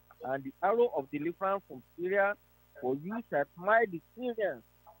deliverance, and the arrow of deliverance from Syria, for you shall smite the Syrians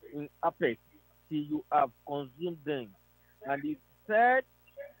in Apex till you have consumed them. And he said,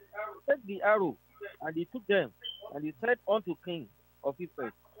 Take the arrow, and he took them. And he said unto King of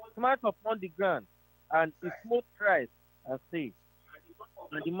Israel, Smite upon the ground. And he smote thrice, and said,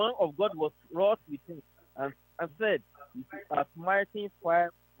 And the man of God was wroth with him, and said, If you are smiting 5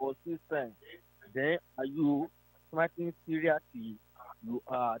 or 6 times, then are you smiting Syria till you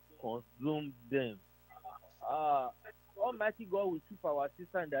are consumed them. Almighty God will keep our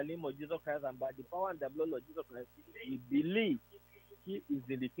sister in the name of Jesus Christ, and by the power and the blood of Jesus Christ, we believe she is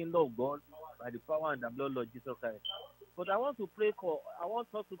in the kingdom of God by the power and the blood of Jesus Christ. But I want us to pray for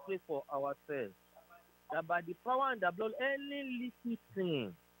ourselves, that by the power and the blood, any little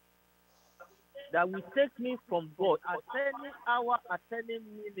thing that will take me from God at any hour, at any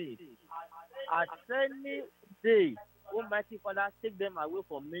minute, at any day, Almighty Father, take them away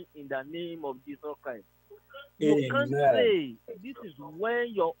from me in the name of Jesus Christ. You can't say this is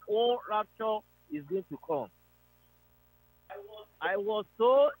when your own rapture is going to come. I was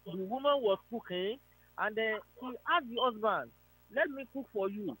told the woman was cooking, and then she asked the husband, "Let me cook for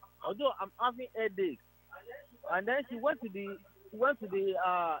you, although I'm having headache." And then she went to the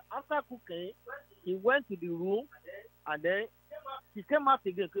after cooking, he went to the room, and then she came out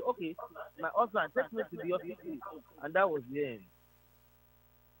again. Said, "Okay, my husband, take me to the hospital," and that was the end.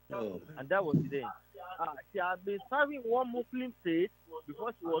 And that was the end. She had been serving one Muslim state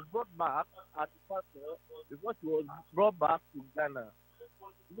before she was brought back as a pastor, before she was brought back to Ghana.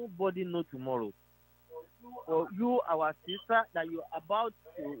 Nobody knows tomorrow. For you, our sister, that you are about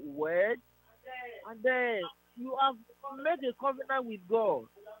to wed, and then you have made a covenant with God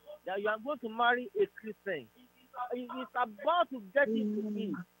that you are going to marry a Christian. It's about to get into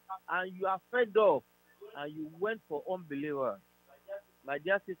it, and you are fed up, and you went for unbeliever. My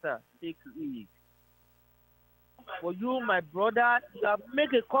dear sister, take it. For you, my brother, you have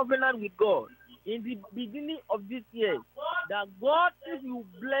made a covenant with God in the beginning of this year that God, if you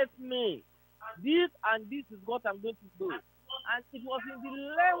bless me, this and this is what I'm going to do. And it was in the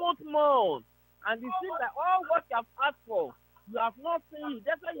 11th month, and it seems that all what you have asked for, you have not seen it.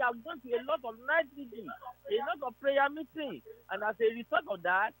 That's why you have gone to a lot of night meetings, a lot of prayer meetings, and as a result of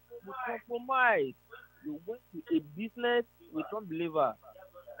that, you compromise. You went to a business with unbeliever.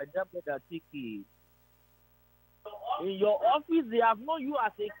 I just better take it. In your office, they have known you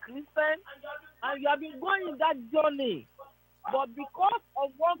as a Christian, and you have been going in that journey. But because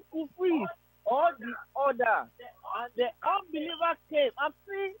of one kufri or the other, and the unbeliever came, I'm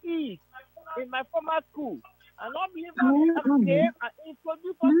seeing it in my former school. An unbeliever came and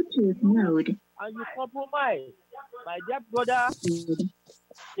introduced us to you, and you compromise. My dear brother,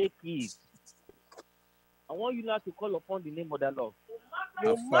 take it. I want you now to call upon the name of the Lord.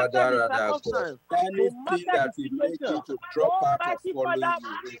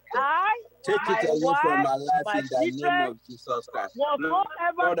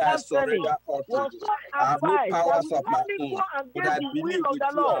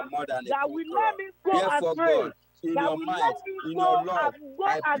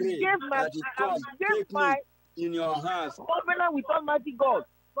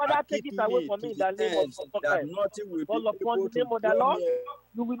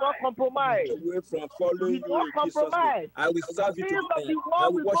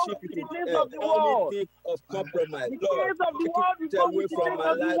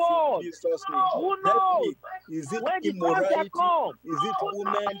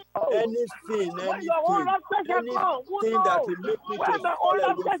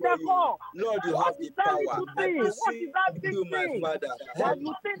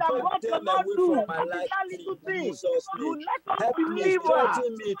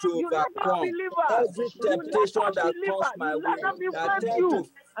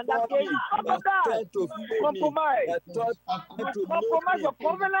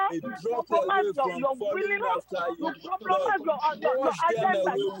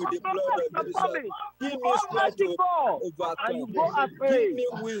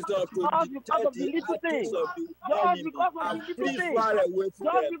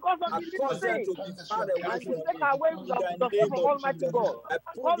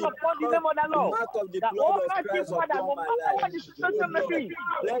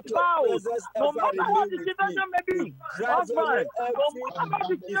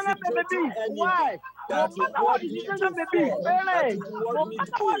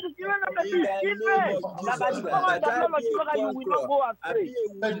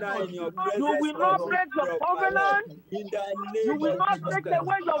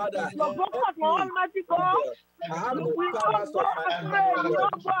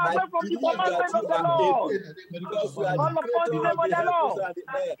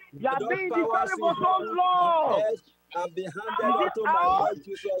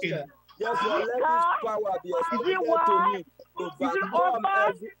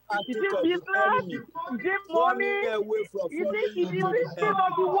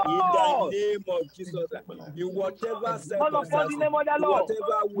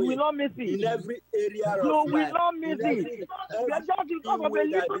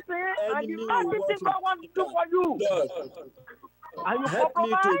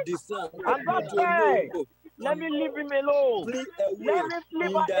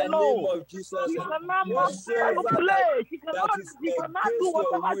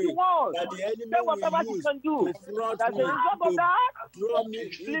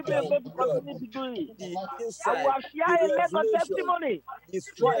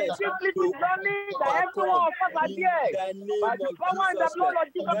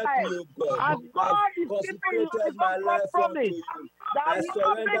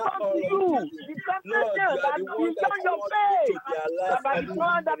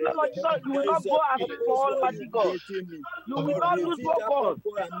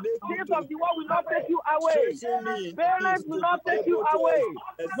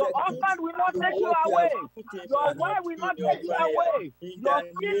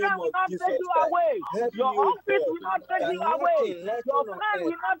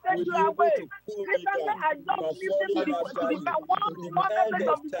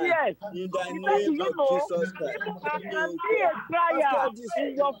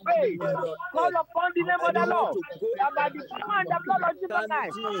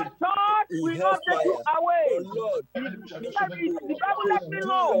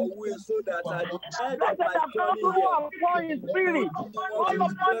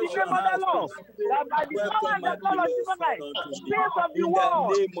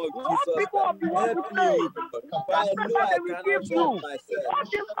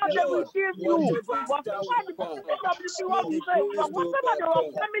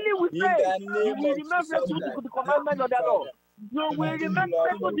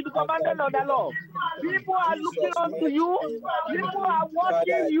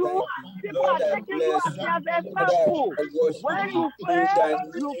 fail,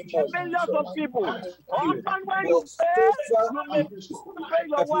 you fail millions of people. Husband, when you fail, you may fail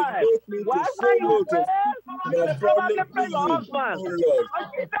your wife. Wife, when you fail, You may probably promising pay your you, husband. oh Lord, But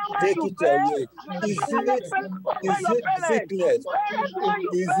even when take you it pay, away. you may probably pay your parents. Sickness? Parents, when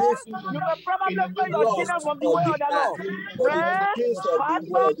you Is pay, it you may probably pay your children lust from the of way the of the eye Lord. or the Man, things of the Father,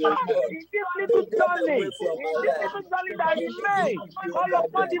 world, oh God? in this little Take them away journey, from in my this life. little journey that is made, In call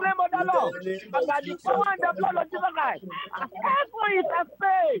upon the name of the Lord. the name And of by the Jesus power and the Christ. blood of Jesus Christ, as everyone is a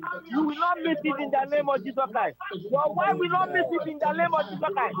faith, you will not miss it in the name of Jesus Christ. Your wife will not miss it in the name of Jesus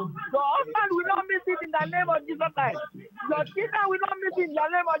Christ. Your husband will not miss it in the name of Jesus Christ. Your children will not miss it in the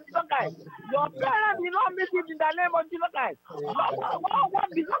name of Jesus Christ. Your parents will not miss it in the name of Jesus Christ. What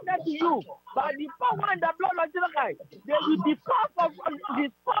belongs to you by the power and the blood of Jesus Christ, they will dispose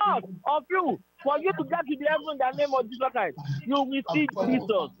of you for you to get to the heaven in the name of Jesus Christ. You will see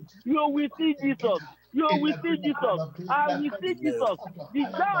Jesus. You will see Jesus. You will see Jesus. I will see Jesus. The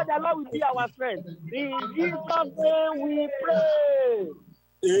joy of the Lord will be our strength. In Jesus' name we pray.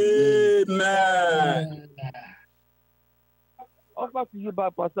 Amen. Offer to you by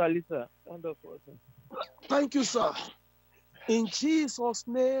Pastor Alisa. Wonderful. Thank you, sir. In Jesus'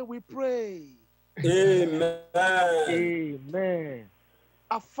 name we pray. Amen. Amen.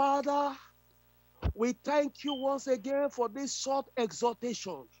 Our Father, we thank you once again for this short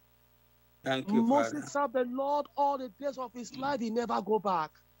exhortation. Thank you, Moses Father. served the Lord all the days of his life, he never go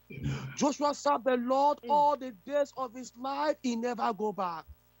back. Joshua served the Lord all the days of his life, he never go back.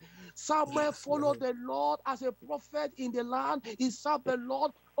 Samuel followed the Lord as a prophet in the land. He served the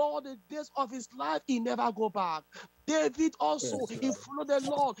Lord all the days of his life. He never go back. David also, he followed the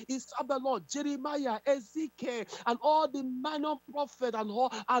Lord. He served the Lord. Jeremiah, Ezekiel, and all the minor prophets and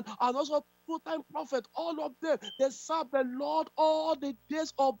also full-time prophet, all of them, they served the Lord all the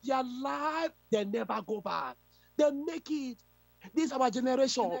days of their life. They never go back. They make it. This is our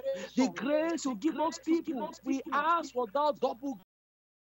generation. The grace you give those people, we ask for that double